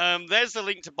 there's the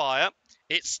link to buy it.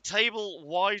 It's table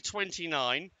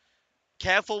Y29.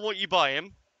 Careful what you buy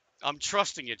him. I'm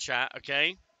trusting you, chat.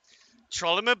 Okay.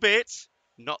 Troll him a bit,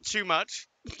 not too much.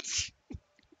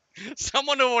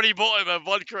 Someone already bought him a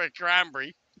vodka and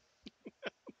cranberry.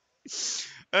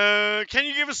 Can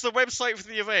you give us the website for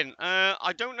the event?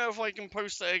 I don't know if I can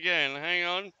post it again. Hang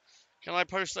on. Can I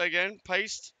post it again?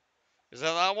 Paste. Is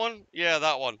that one? Yeah,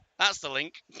 that one. That's the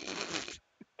link.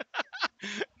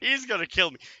 He's gonna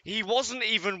kill me. He wasn't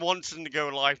even wanting to go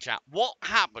live chat. What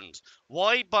happened?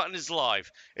 Why Button is live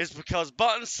is because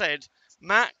Button said,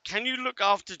 Matt, can you look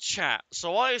after chat?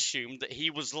 So I assumed that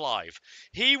he was live.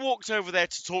 He walked over there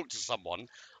to talk to someone.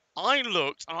 I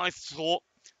looked and I thought,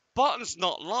 Button's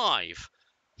not live.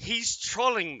 He's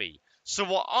trolling me. So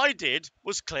what I did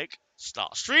was click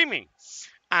start streaming.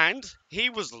 And he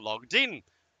was logged in.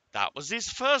 That was his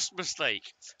first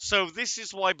mistake. So this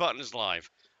is why Button is live.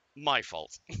 My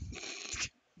fault.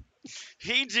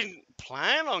 He didn't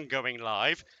plan on going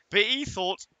live, but he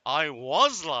thought I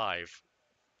was live.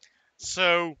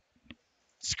 So,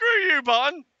 screw you,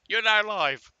 Button. You're now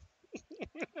live.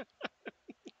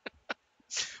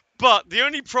 But the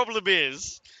only problem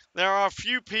is, there are a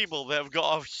few people that have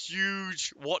got a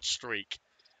huge watch streak.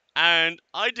 And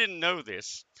I didn't know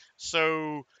this.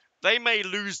 So, they may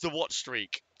lose the watch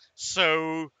streak.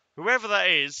 So, whoever that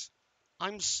is,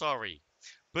 I'm sorry.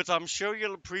 But I'm sure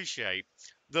you'll appreciate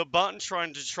the Button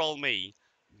trying to troll me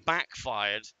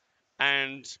backfired,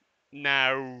 and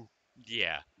now,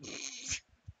 yeah.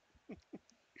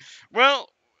 Well,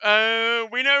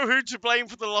 we know who to blame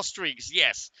for the lost streaks.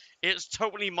 Yes, it's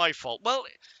totally my fault. Well,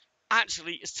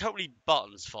 actually, it's totally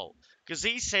Button's fault because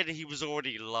he said he was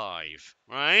already live,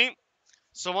 right?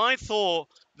 So I thought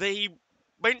that he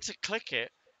went to click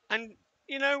it, and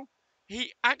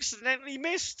he accidentally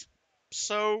missed.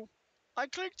 So I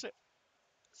clicked it.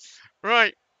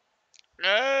 Right.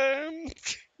 Um.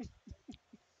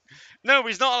 No,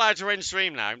 he's not allowed to end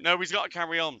stream now. No, he's got to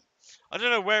carry on. I don't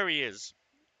know where he is.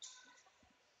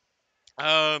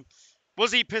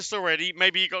 Was he pissed already?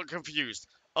 Maybe he got confused.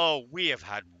 Oh, we have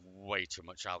had way too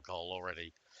much alcohol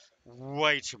already.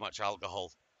 Way too much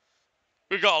alcohol.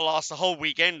 We got to last the whole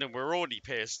weekend and we're already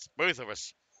pissed. Both of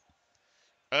us.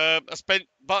 I spent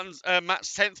Buttons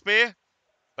Matt's 10th beer.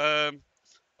 I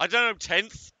don't know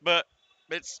 10th, but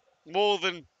it's more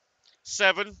than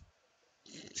 7.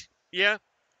 Yeah,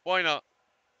 why not?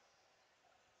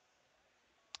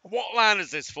 What LAN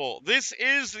is this for? This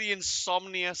is the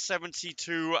Insomnia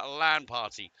 72 LAN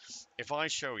party. If I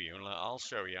show you, I'll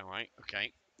show you, right?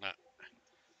 Okay.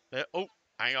 Oh,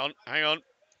 hang on.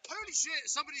 Holy shit,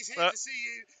 somebody's here Uh, to see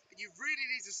you, and you really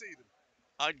need to see them.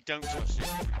 I don't trust you.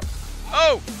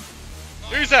 Oh!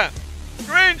 Who's that?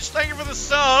 Grinch, thank you for the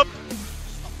sub!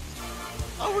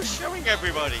 I was showing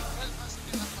everybody.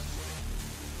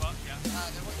 But, yeah.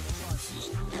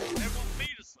 They want me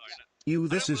to sign it. You, I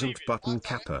this don't believe isn't you. button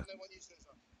capper.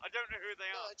 I don't know who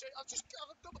they are. I've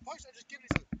got the poster, I'm just giving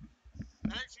it to them.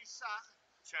 And actually, sat,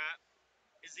 chat,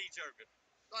 is he joking?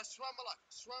 I swear on my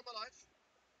life.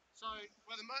 So,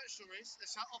 where the merch store is, they're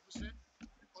sat opposite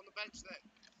on the bench there.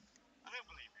 I don't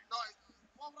believe you. No,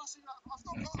 why would I say that? I've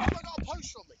not got a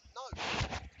poster on me. No.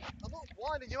 I'm not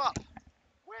winding you up.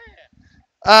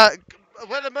 Where?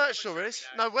 Where the merch store is?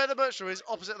 No, where the merch store is,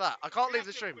 opposite that. I can't leave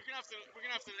the stream. We're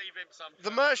gonna have to leave him some.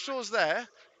 The merch store's there,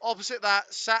 opposite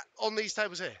that, sat on these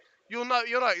tables here. You'll know,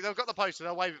 they've got the poster,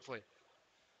 they'll wave it for you.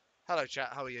 Hello chat,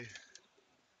 how are you?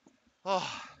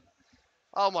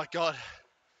 Oh my god,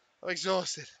 I'm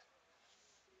exhausted.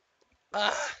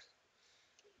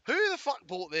 Who the fuck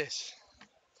bought this?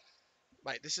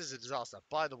 Mate, this is a disaster.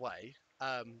 By the way,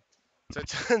 so it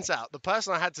turns out the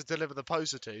person I had to deliver the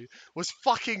poster to was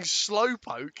fucking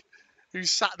Slowpoke, who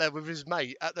sat there with his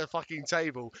mate at the fucking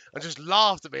table and just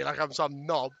laughed at me like I'm some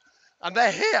knob. And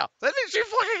they're here. They're literally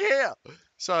fucking here.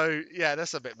 So yeah,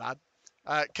 that's a bit mad.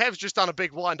 Kev's just done a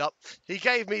big wind up. He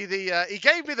gave me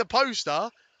the poster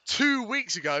 2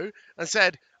 weeks ago and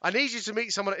said, "I need you to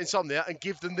meet someone at Insomnia and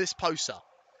give them this poster."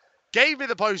 Gave me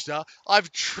the poster.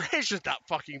 I've treasured that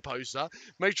fucking poster.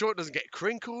 Made sure it doesn't get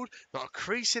crinkled, not a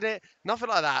crease in it, nothing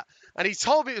like that. And he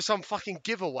told me it was some fucking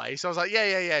giveaway. So I was like,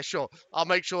 yeah, sure. I'll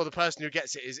make sure the person who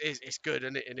gets it is good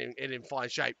and in fine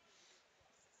shape.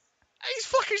 And he's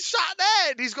fucking sat there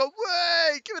and he's gone,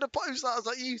 "Way, give me the poster." I was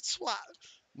like, "You swat."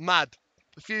 Mad.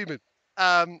 Fuming.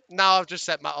 Now I've just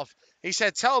sent Matt off. He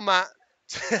said, "Tell Matt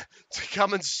to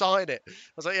come and sign it." I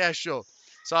was like, "Yeah, sure."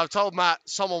 So I've told Matt,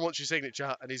 someone wants your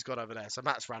signature, and he's gone over there. So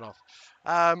Matt's ran off.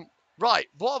 Right,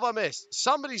 what have I missed?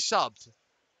 Somebody subbed.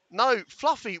 No,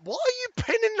 Fluffy, why are you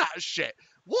pinning that shit?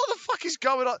 What the fuck is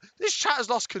going on? This chat has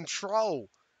lost control.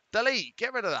 Delete,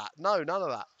 get rid of that. No, none of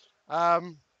that.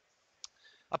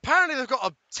 Apparently they've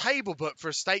got a table book for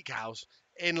a steakhouse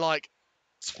in like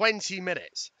 20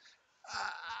 minutes.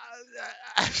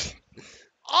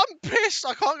 I'm pissed.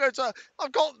 I can't go to.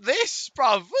 I've got this,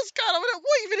 bruv. What's going on with it?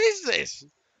 What even is this?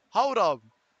 Hold on.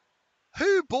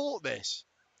 Who bought this?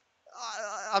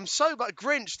 I'm so but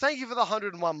Grinch. Thank you for the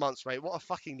 101 months, mate. What a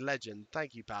fucking legend.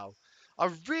 Thank you, pal. I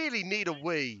really need a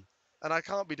Wii, and I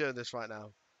can't be doing this right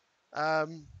now.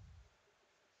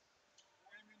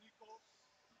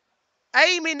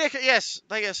 Amy Nick. Yes,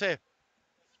 thank us here.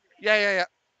 Yeah.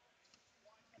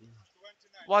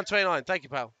 129. Thank you,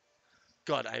 pal.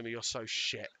 God, Amy, you're so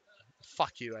shit.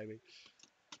 Fuck you, Amy.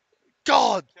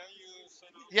 God.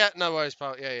 Yeah, no worries,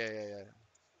 pal. Yeah.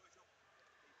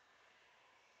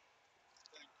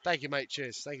 Thank you, mate.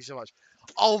 Cheers. Thank you so much.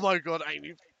 Oh my God,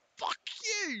 Amy. Fuck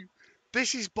you.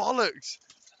 This is bollocks.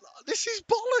 This is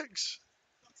bollocks.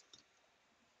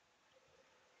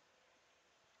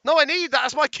 No, I need that.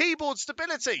 That's my keyboard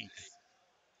stability.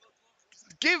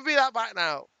 Give me that back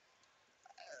now.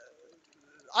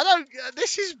 I don't.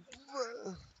 This is.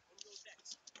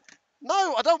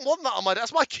 No, I don't want that on my.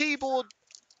 That's my keyboard.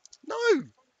 No.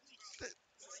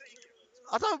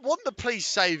 I don't want the police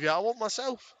saviour. I want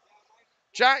myself.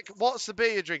 Jack, what's the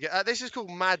beer you're drinking? This is called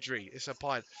Madry. It's a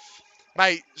pint.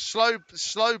 Mate,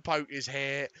 Slowpoke is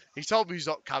here. He told me he's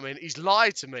not coming. He's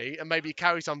lied to me and maybe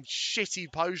carried some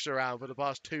shitty poster around for the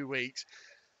past 2 weeks,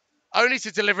 only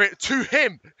to deliver it to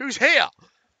him, who's here.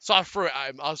 So I threw it at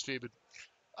him. I was fuming,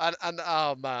 and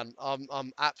oh man,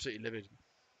 I'm absolutely livid.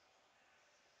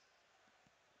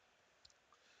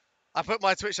 I put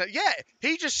my Twitch out. Yeah,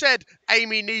 he just said,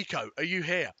 "Amy Nico, are you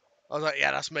here?" I was like,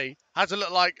 "Yeah, that's me." Had to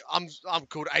look like I'm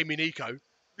called Amy Nico.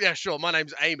 Yeah, sure. My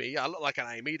name's Amy. I look like an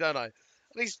Amy, don't I?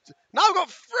 At least now I've got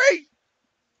 3.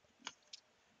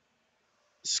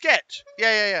 Sketch.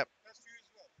 Yeah.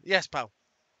 Yes, pal.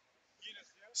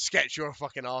 Sketch, you're a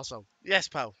fucking arsehole. Yes,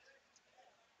 pal.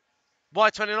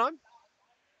 Y29?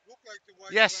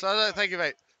 Yes, I don't thank you,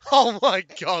 mate. Oh my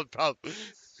god, pal.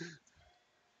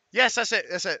 Yes, that's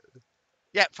it.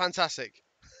 Yeah, fantastic.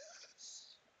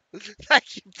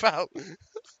 Thank you, pal.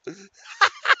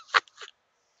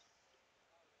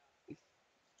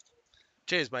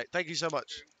 Cheers, mate. Thank you so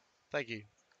much. Thank you.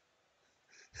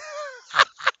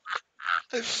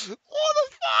 What the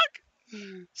fuck?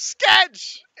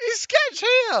 Sketch! Is Sketch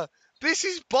here? This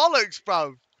is bollocks,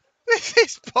 bro. This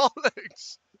is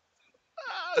bollocks.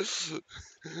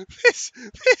 This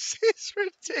is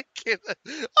ridiculous.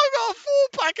 I've got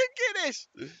a 4-pack of Guinness.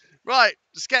 Right,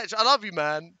 Sketch, I love you,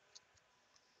 man.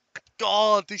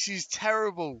 God, this is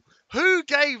terrible. Who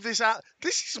gave this out?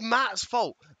 This is Matt's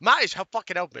fault. Matt is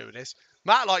fucking helping me with this.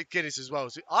 Matt likes Guinness as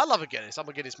well. So I love a Guinness. I'm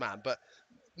a Guinness man, but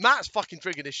Matt's fucking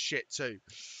drinking this shit too.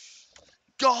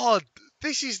 God,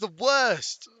 this is the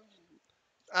worst.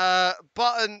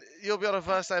 Button, you'll be on a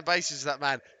first name basis with that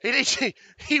man. He literally,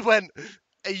 he went,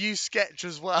 are you Sketch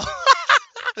as well?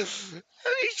 And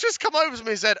he's just come over to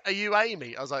me and said, are you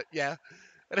Amy? I was like, yeah.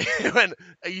 And he went,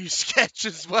 are you Sketch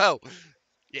as well?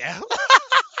 Yeah.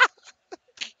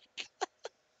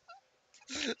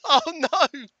 Oh no.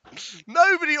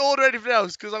 Nobody order anything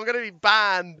else because I'm going to be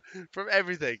banned from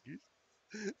everything.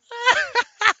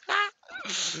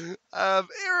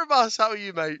 Iramas, how are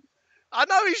you, mate? I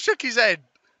know he shook his head.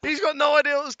 He's got no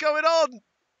idea what's going on.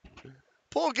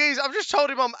 Poor geez, I've just told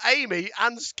him I'm Amy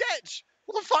and Sketch.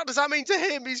 What the fuck does that mean to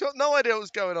him? He's got no idea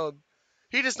what's going on.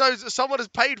 He just knows that someone has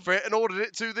paid for it and ordered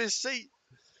it to this seat.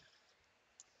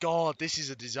 God, this is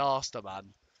a disaster,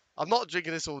 man. I'm not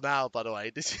drinking this all now, by the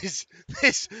way. This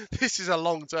is a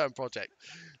long-term project.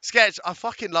 Sketch, I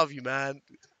fucking love you, man.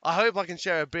 I hope I can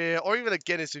share a beer or even a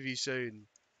Guinness with you soon.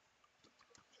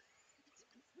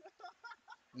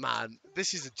 Man,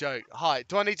 this is a joke. Hi,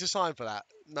 do I need to sign for that?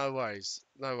 No worries.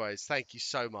 No worries. Thank you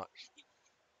so much.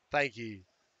 Thank you.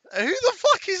 Who the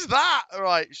fuck is that? All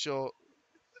right, sure.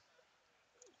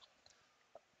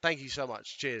 Thank you so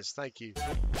much. Cheers. Thank you.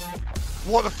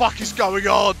 What the fuck is going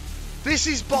on? This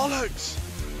is bollocks.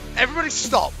 Everybody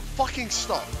stop. Fucking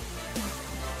stop.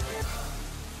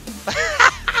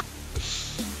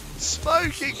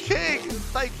 Smoking King.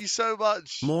 Thank you so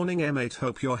much. Morning M8,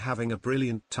 hope you're having a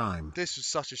brilliant time. This was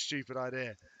such a stupid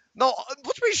idea. No, what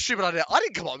do you mean stupid idea? I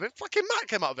didn't come up with it. Fucking Matt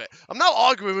came up with it. I'm now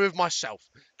arguing with myself.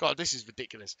 God, this is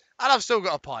ridiculous. And I've still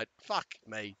got a pint. Fuck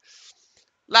me.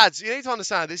 Lads, you need to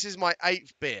understand, this is my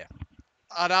 8th beer.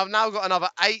 And I've now got another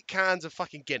 8 cans of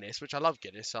fucking Guinness, which I love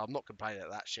Guinness, so I'm not complaining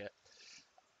at that shit.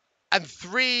 And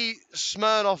 3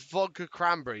 Smirnoff vodka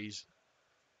cranberries.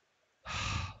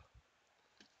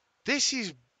 This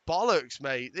is bollocks,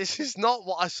 mate. This is not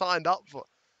what I signed up for.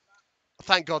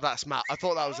 Thank God that's Matt. I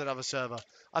thought that was another server.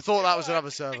 I thought that was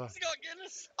another server. He's got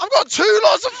Guinness. I've got 2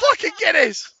 lots of fucking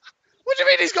Guinness. What do you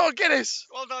mean he's got a Guinness?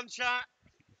 Well done, chat.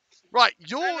 Right, And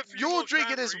you're a few more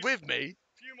drinking this cranberries. with me.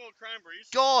 Few more cranberries.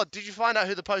 God, did you find out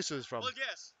who the poster was from? Well,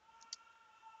 yes.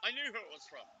 I knew who it was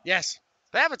from. Yes.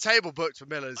 They have a table booked for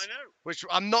Miller's, I know. which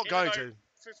I'm not In going about to.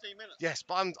 15 minutes. Yes,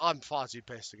 but I'm far too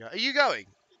pissed to go. Are you going?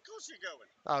 Of course you're going.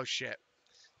 Oh shit.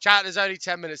 Chat, there's only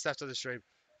 10 minutes left of the stream.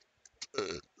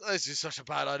 This is such a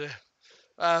bad idea.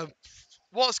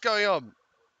 What's going on?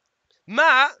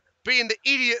 Matt, being the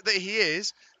idiot that he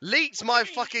is, leaked my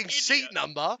fucking Idiot. seat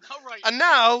number, All right. and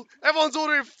now everyone's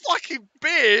ordering fucking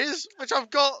beers, which I've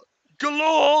got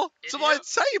galore to my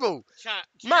Idiot. table. Chat,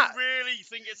 do Matt, you really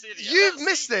think it's idiot? You've Look,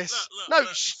 missed see, this. look, No,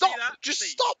 look, stop. see that? Just See.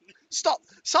 stop. Stop.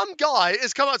 Some guy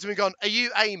has come up to me and gone, are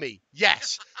you Amy?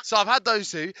 Yes. So I've had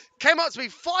those 2. Came up to me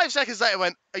 5 seconds later and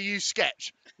went, are you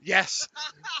Sketch? Yes.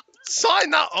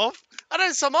 Sign that off. And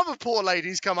then some other poor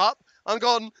lady's come up and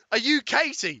gone, are you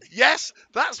Katie? Yes,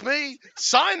 that's me.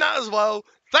 Sign that as well.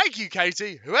 Thank you,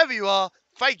 Katie. Whoever you are,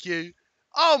 thank you.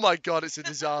 Oh my God, it's a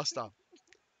disaster.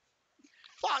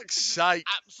 Fuck's sake.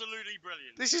 Absolutely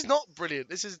brilliant. This is not brilliant.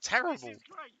 This is terrible. This is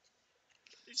great.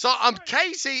 This So is I'm great.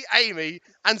 Katie, Amy,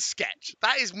 and Sketch.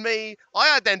 That is me.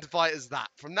 I identify as that.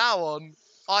 From now on,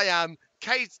 I am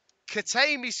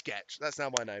Katami Sketch. That's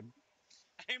now my name.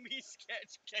 Amy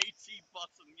Sketch, Katie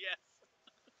Button, yes.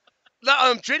 No,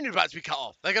 I'm genuinely about to be cut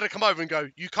off. They're going to come over and go,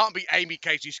 you can't be Amy,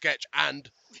 Katie, Sketch, and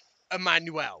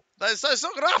Emmanuel. That's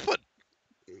not going to happen.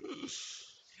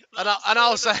 And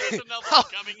I'll say, There's another one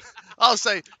coming. I'll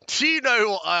say, do you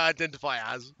know what I identify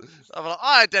as? I'm like,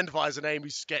 I identify as an Amy,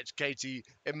 Sketch, Katie,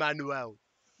 Emmanuel.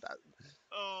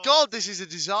 Oh, God, this is a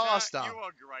Chat, disaster. you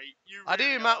are great. You I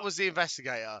really knew Matt are. was the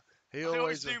investigator. He I always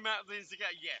always. knew Matt was the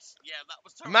instigator. Yes, yeah, that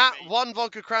was totally Matt, me. 1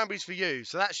 vodka cranberries for you,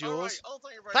 so that's All right. yours. Oh,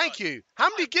 thank you very Thank much. you. How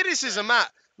many I Guinnesses are appreciate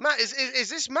Matt? Matt, is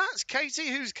this Matt's? Katie?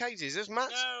 Who's Katie? Is this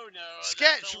Matt's? No,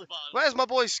 Sketch. That's all Button. Where's my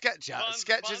boy Sketch at? Button's-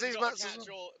 Sketch, Button's is this gotta Matt's as catch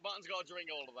well? Button's got to drink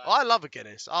all of that. I love a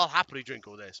Guinness. I'll happily drink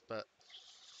all this, but...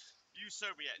 You so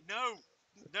be it. No.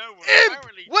 Well, Imp!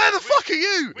 apparently, Where the we- fuck are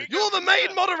you? we You're go the main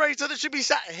together. moderator that should be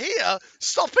sat here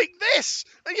stopping this.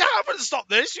 And you haven't stopped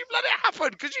this. You let it happen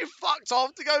because you fucked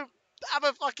off to go have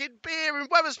a fucking beer in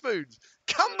Weatherspoons.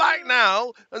 Come back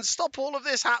now and stop all of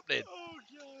this happening. Oh,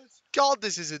 God. God,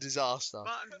 this is a disaster.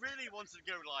 Martin really wanted to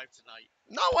go live tonight.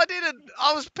 No, I didn't.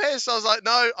 I was pissed. I was like,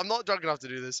 no, I'm not drunk enough to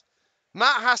do this.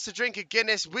 Matt has to drink a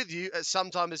Guinness with you at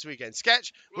some time this weekend.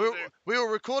 Sketch, Will do. we will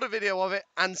record a video of it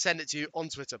and send it to you on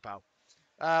Twitter, pal.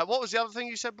 What was the other thing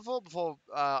you said before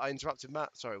I interrupted Matt?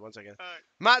 Sorry, 1 second.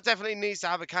 Matt definitely needs to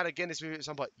have a can of Guinness with you at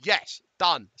some point. Yes,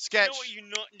 done. Sketch. You know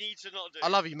what you need to not do? I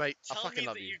love you, mate. I Tell fucking me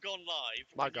love that you. you've gone live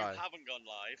My when guy. you haven't gone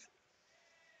live.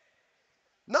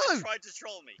 No, And tried to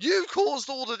troll me. you caused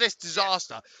all of this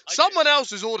disaster. I Someone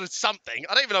else has ordered something.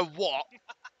 I don't even know what.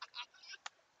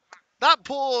 That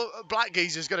poor black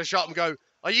geezer's going to show up and go,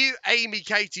 are you Amy,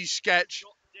 Katie, Sketch,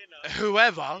 Got dinner.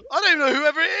 whoever? I don't even know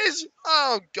whoever it is.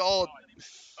 Oh, God.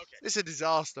 Okay. It's a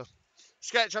disaster.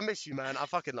 Sketch, I miss you, man. I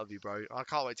fucking love you, bro. I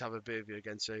can't wait to have a beer with you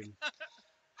again soon.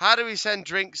 How do we send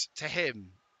drinks to him?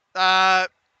 No.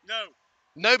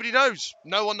 Nobody knows.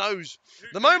 No one knows.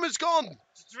 The Who- moment's gone.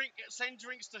 Send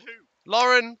drinks to who?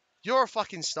 Lauren, you're a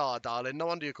fucking star, darling. No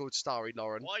wonder you're called Starry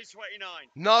Lauren. Why 29?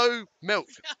 No milk.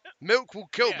 Milk will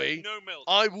kill Yeah, me. No milk.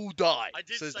 I will die. I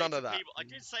did So there's say none to of that. people. I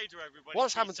did say to everybody.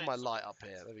 What's please happened to send my some. light up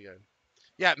here? There we go.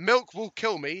 Yeah, milk will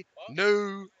kill me. What?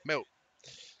 No milk.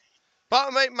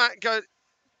 Buttermate Matt go.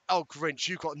 Oh, Grinch,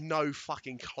 you've got no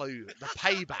fucking clue. The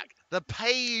payback. The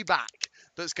payback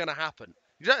that's going to happen.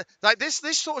 You don't, like this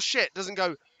sort of shit doesn't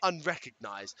go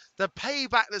unrecognized. The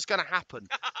payback that's going to happen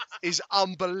is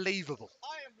unbelievable.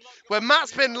 I am not When gonna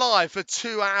Matt's computer. been live for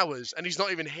 2 hours and he's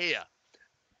not even here.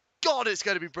 God, it's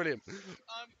going to be brilliant.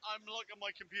 I'm logging my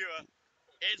computer.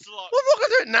 It's locked. Well, I'm not going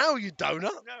to do it now, you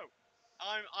donut. No.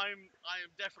 I am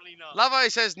definitely not. Lavo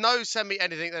says, no, send me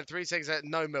anything. Then 3 seconds later,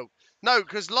 no milk. No,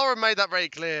 because Lauren made that very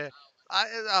clear.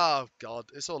 Oh, God,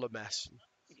 it's all a mess.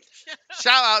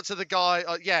 Shout out to the guy.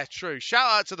 Yeah, true.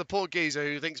 Shout out to the poor geezer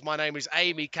who thinks my name is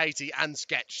Amy, Katie, and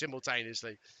Sketch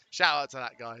simultaneously. Shout out to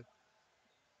that guy.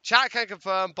 Chat can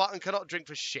confirm, Button cannot drink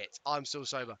for shit. I'm still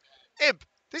sober. Ib,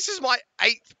 this is my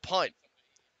 8th pint.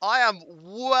 I am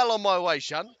well on my way,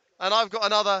 Shan. And I've got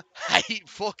another 8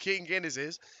 fucking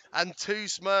Guinnesses and 2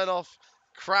 Smirnoff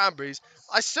cranberries.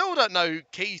 I still don't know who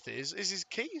Keith is. Is this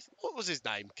Keith? What was his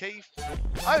name? Keith?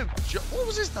 Oh, what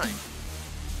was his name?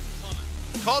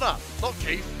 Connor. Not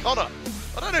Keith. Connor.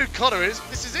 I don't know who Connor is.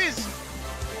 This is his.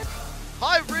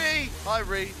 Hi, Ree. Hi,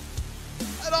 Ree.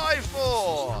 And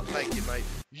I4. Thank you, mate.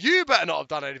 You better not have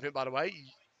done anything, by the way.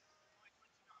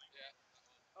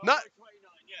 No. 29,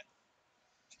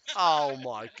 yeah. Oh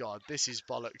my God, this is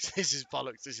bollocks. This is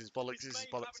bollocks. This is bollocks. This is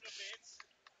bollocks.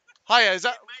 Hiya, Hiya, is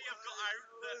that? may have got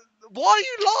out. Why are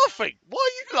you laughing? Why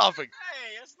are you laughing?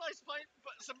 Hey, that's nice.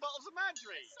 Some bottles of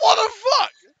Madry. What the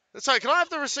fuck? Sorry, can I have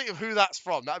the receipt of who that's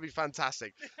from? That'd be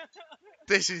fantastic.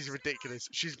 This is ridiculous.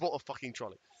 She's bought a fucking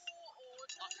trolley.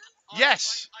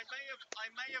 Yes. I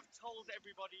may have told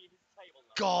everybody his table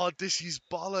number. God, this is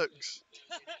bollocks.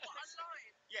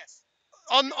 Yes.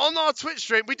 On our Twitch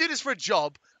stream, we do this for a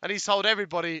job, and he's told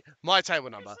everybody my table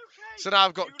number. It's okay. So now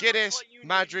I've got You look Guinness, like you need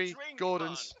Madry, drink,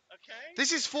 Gordon's. man, okay?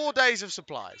 This is 4 days of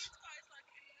supplies.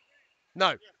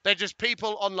 No, they're just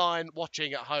people online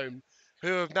watching at home who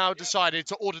have now decided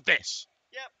to order this.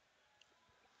 Yep.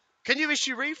 Can you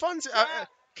issue refunds? Yeah.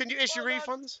 Can you issue Well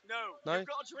done. refunds? No. No? You've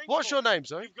got a drink. What's your name,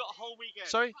 sorry? You've got a whole weekend.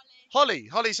 Sorry? Holly.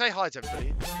 Holly, say hi to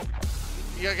everybody.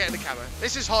 You gotta get in the camera.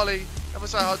 This is Holly. Everyone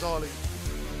say hi to Holly.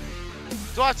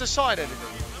 Do I have to sign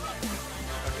anything?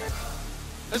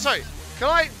 Sorry, can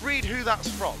I read who that's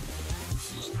from?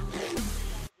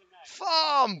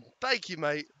 Farm! Thank you,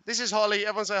 mate. This is Holly.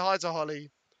 Everyone say hi to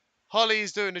Holly. Holly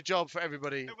is doing a job for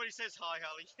everybody. Everybody says hi,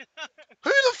 Holly. Who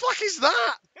the fuck is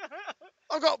that?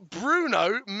 I've got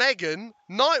Bruno, Megan,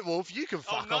 Nightwolf. You can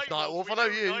fuck off, Nightwolf. I know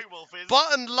you. Nightwolf is.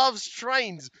 Button loves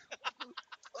trains.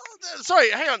 Sorry,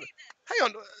 hang on. Hang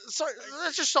on. Sorry,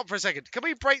 let's just stop for a second. Can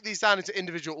we break these down into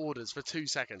individual orders for 2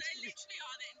 seconds? They literally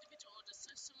are the individual orders.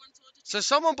 So someone's ordered. So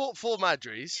someone bought 4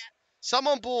 Madries.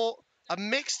 Someone bought a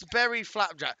mixed berry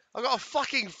flapjack. I've got a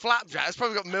fucking flapjack. It's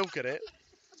probably got milk in it.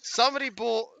 Somebody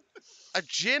bought a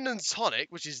gin and tonic,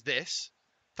 which is this.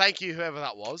 Thank you, whoever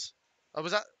that was. Oh,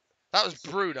 was that? That was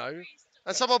Bruno.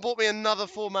 And someone bought me another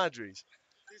 4 Madries.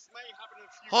 This may happen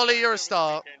a few Holly, times you're a over the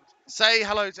star. weekend. Say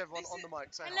hello to everyone on the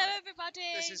mic. Say Hello, hi. everybody.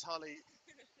 This is Holly.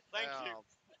 Thank you.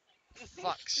 Oh,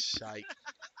 fuck's sake.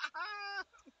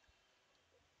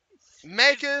 It's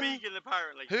Megan, vegan,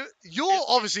 apparently. who you're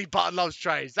obviously Button Loves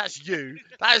Trains. That's you.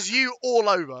 That is you all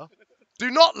over. Do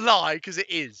not lie, because it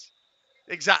is.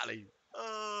 Exactly.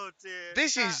 Oh dear.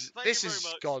 This Kat, is thank this you has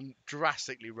very much. gone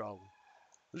drastically wrong.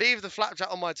 Leave the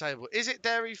flapjack on my table. Is it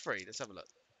dairy free? Let's have a look.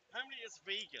 How many is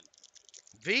vegan?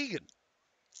 Vegan.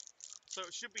 So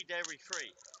it should be dairy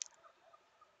free.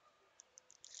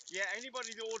 Yeah,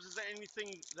 anybody that orders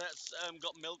anything that's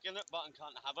got milk in it, but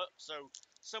can't have it, so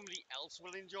somebody else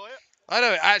will enjoy it. I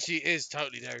know it actually is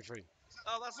totally dairy free.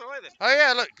 Oh, that's all right then. Oh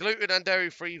yeah, look, gluten and dairy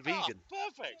free vegan. Oh,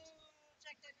 perfect.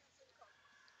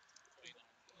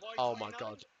 Oh my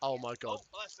god. Oh my god.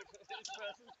 Oh, that's the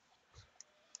person.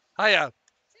 Hiya.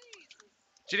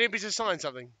 Do you need me to sign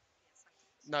something?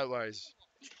 No worries.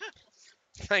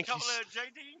 Thank you. Couple of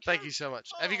JD and Thank Coke. you so much.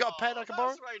 Have you got a pen I can borrow?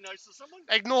 That's very nice of someone.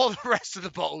 Ignore the rest of the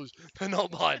bottles. They're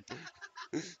not mine.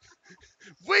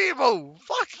 Weeble!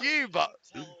 Fuck you, but.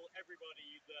 Tell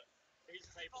everybody that his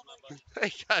table number. There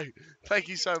you go. Thank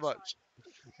you so much.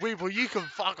 Weeble, you can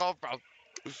fuck off, bro.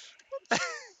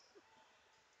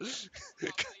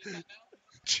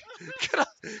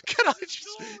 Can I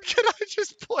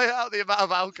just point out the amount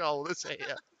of alcohol that's here?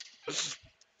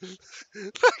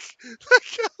 look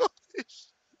at all this.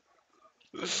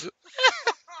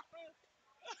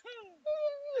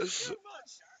 So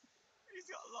much. He's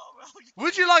got a lot of alcohol.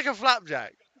 Would you like a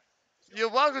flapjack? You're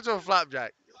welcome to a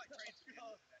flapjack.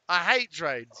 I hate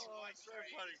trades. Oh, it's so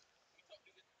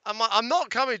funny. I'm not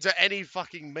coming to any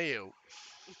fucking meal.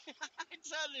 It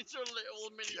turned into a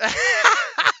little mini.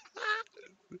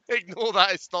 Ignore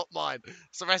that, it's not mine.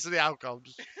 It's the rest of the alcohol.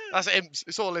 That's imps.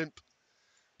 It's all imp.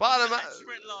 But Matt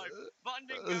went live. Button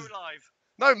didn't go live.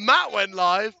 no, Matt went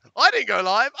live. I didn't go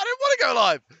live. I didn't want to go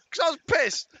live because I was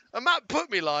pissed. And Matt put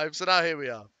me live, so now here we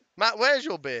are. Matt, where's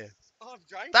your beer? Oh, I've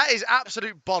drank. That is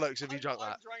absolute bollocks if you drunk that.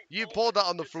 I've drank You all poured of that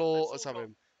on the it. floor or It's all something.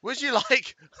 gone. Would you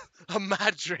like a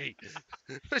Madry?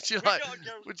 Would you We like? gotta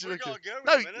go. Would you We like gotta go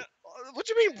no, in a minute. what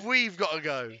do you mean we've got to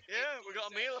go? Yeah, we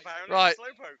got a meal apparently. Right.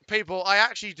 Slowpoke. People, I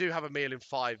actually do have a meal in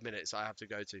 5 minutes I have to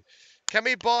go to. Can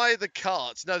we buy the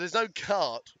cart? No, there's no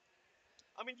cart.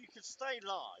 I mean, you could stay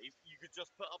live. You could just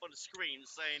put up on the screen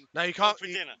saying, No, you "Come can't. for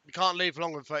You, dinner." you can't leave for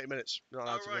longer than 30 minutes. You're not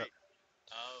Oh, allowed to do right.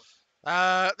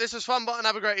 that. This was fun, but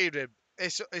have a great evening.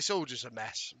 It's all just a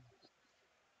mess.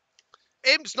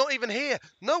 Imp's not even here.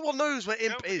 No one knows where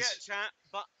Imp Don't forget, is. chat,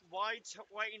 but wide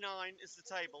 89 is the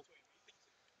table.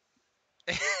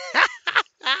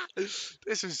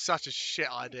 This is such a shit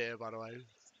idea, by the way.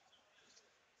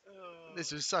 Oh,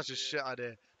 This is such a dear. shit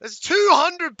idea. There's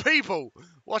 200 people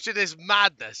watching this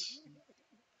madness.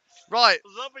 Right,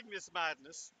 Loving this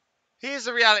madness. here's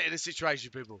the reality of the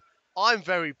situation, people. I'm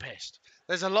very pissed.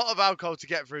 There's a lot of alcohol to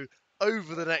get through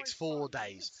over the next 4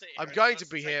 days. I'm going to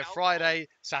be here Friday,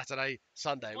 Saturday,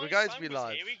 Sunday. We're going to be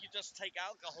live. Here, we could just take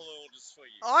alcohol orders for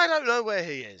you. I don't know where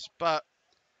he is, but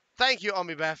thank you,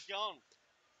 Omni Beth. Gone.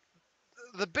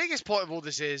 The biggest point of all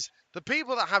this is the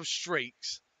people that have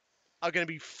streaks are going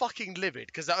to be fucking livid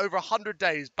because they're over 100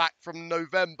 days back from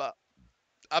November,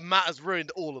 and Matt has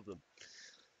ruined all of them.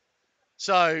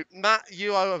 So, Matt,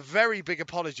 you owe a very big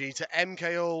apology to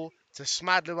MKall, to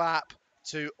Smadluap,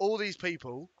 to all these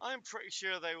people. I'm pretty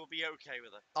sure they will be okay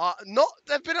with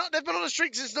it. They've been on a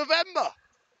streak since November.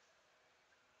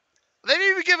 They've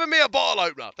even given me a bottle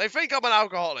opener. They think I'm an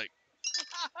alcoholic.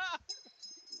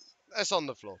 That's on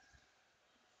the floor.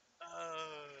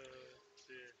 Oh,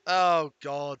 dear. Oh,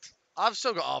 God. I've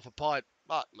still got half a pint.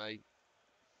 Fuck me.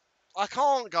 I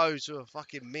can't go to a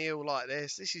fucking meal like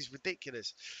this. This is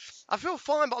ridiculous. I feel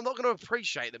fine, but I'm not going to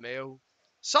appreciate the meal.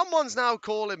 Someone's now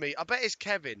calling me. I bet it's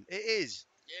Kevin. It is.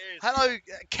 Yes. Hello,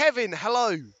 Kevin.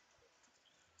 Hello.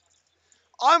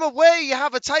 I'm aware you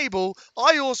have a table.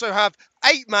 I also have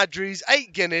 8 Madrys,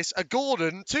 8 Guinness, a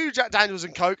Gordon, 2 Jack Daniels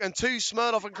and Coke, and 2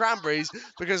 Smirnoff and Cranberries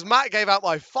because Matt gave out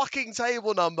my fucking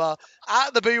table number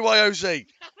at the BYOC.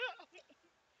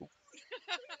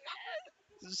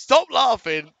 Stop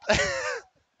laughing.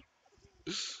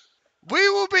 We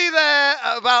will be there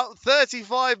at about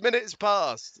 35 minutes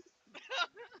past.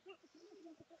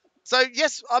 So,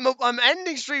 yes, I'm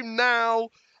ending stream now.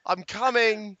 I'm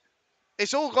coming.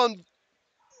 It's all gone.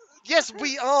 Yes,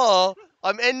 we are.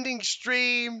 I'm ending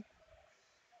stream.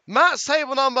 Matt's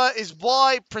table number is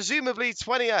Y, presumably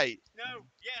 28. No,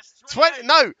 yes, 20,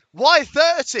 no,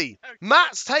 Y30. No.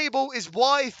 Matt's table is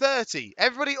Y30.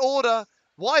 Everybody order.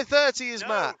 Y30 is No.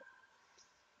 Matt.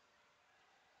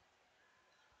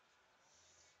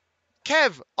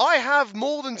 Kev, I have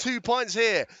more than 2 pints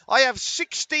here. I have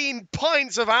 16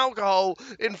 pints of alcohol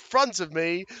in front of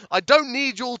me. I don't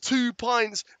need your 2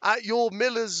 pints at your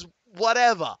Miller's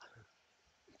whatever.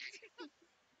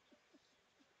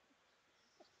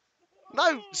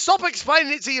 No, stop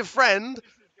explaining it to your friend.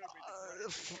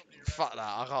 Fuck that,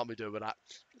 I can't be doing with that.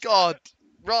 God.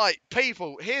 Right,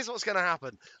 people, here's what's going to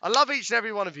happen. I love each and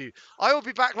every one of you. I will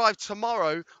be back live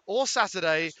tomorrow or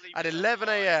Saturday Just leave at yourself 11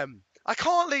 live. a.m. I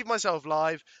can't leave myself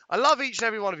live. I love each and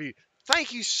every one of you.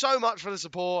 thank you so much for the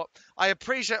support. I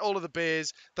appreciate all of the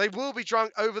beers. They will be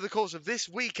drunk over the course of this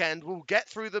weekend. We'll get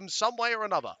through them some way or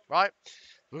another, right?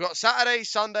 We've got Saturday,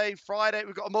 Sunday, Friday.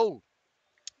 We've got them all.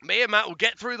 Me and Matt will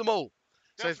get through them all.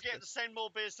 Don't forget to send more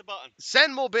beers to Button.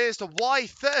 Send more beers to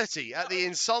Y30 at the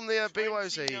Insomnia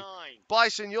BYOC. 29.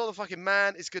 Bison, you're the fucking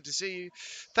man. It's good to see you.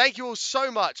 Thank you all so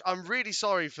much. I'm really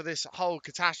sorry for this whole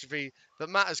catastrophe that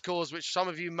Matt has caused, which some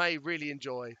of you may really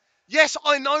enjoy. Yes,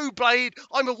 I know, Blade.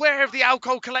 I'm aware of the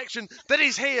alcohol collection that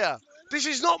is here. This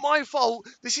is not my fault.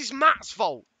 This is Matt's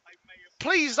fault.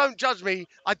 Please don't judge me.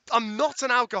 I'm not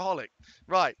an alcoholic.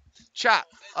 Right. Chat,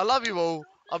 I love you all.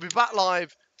 I'll be back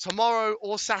live tomorrow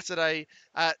or Saturday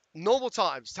at normal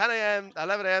times, 10 a.m.,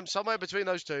 11 a.m., somewhere between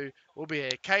those two. We'll be here.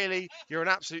 Kaylee, you're an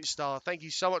absolute star. Thank you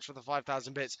so much for the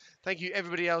 5,000 bits. Thank you,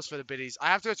 everybody else, for the biddies. I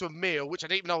have to go to a meal, which I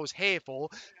didn't even know I was here for,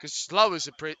 because Slow has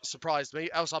surprised me,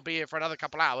 else I'll be here for another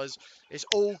couple hours. It's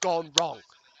all gone wrong.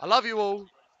 I love you all.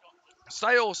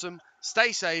 Stay awesome,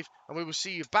 stay safe, and we will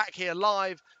see you back here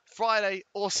live Friday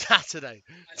or Saturday.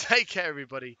 Take care,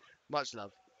 everybody. Much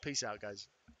love. Peace out, guys.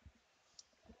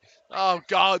 Oh,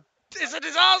 God. It's a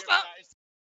disaster.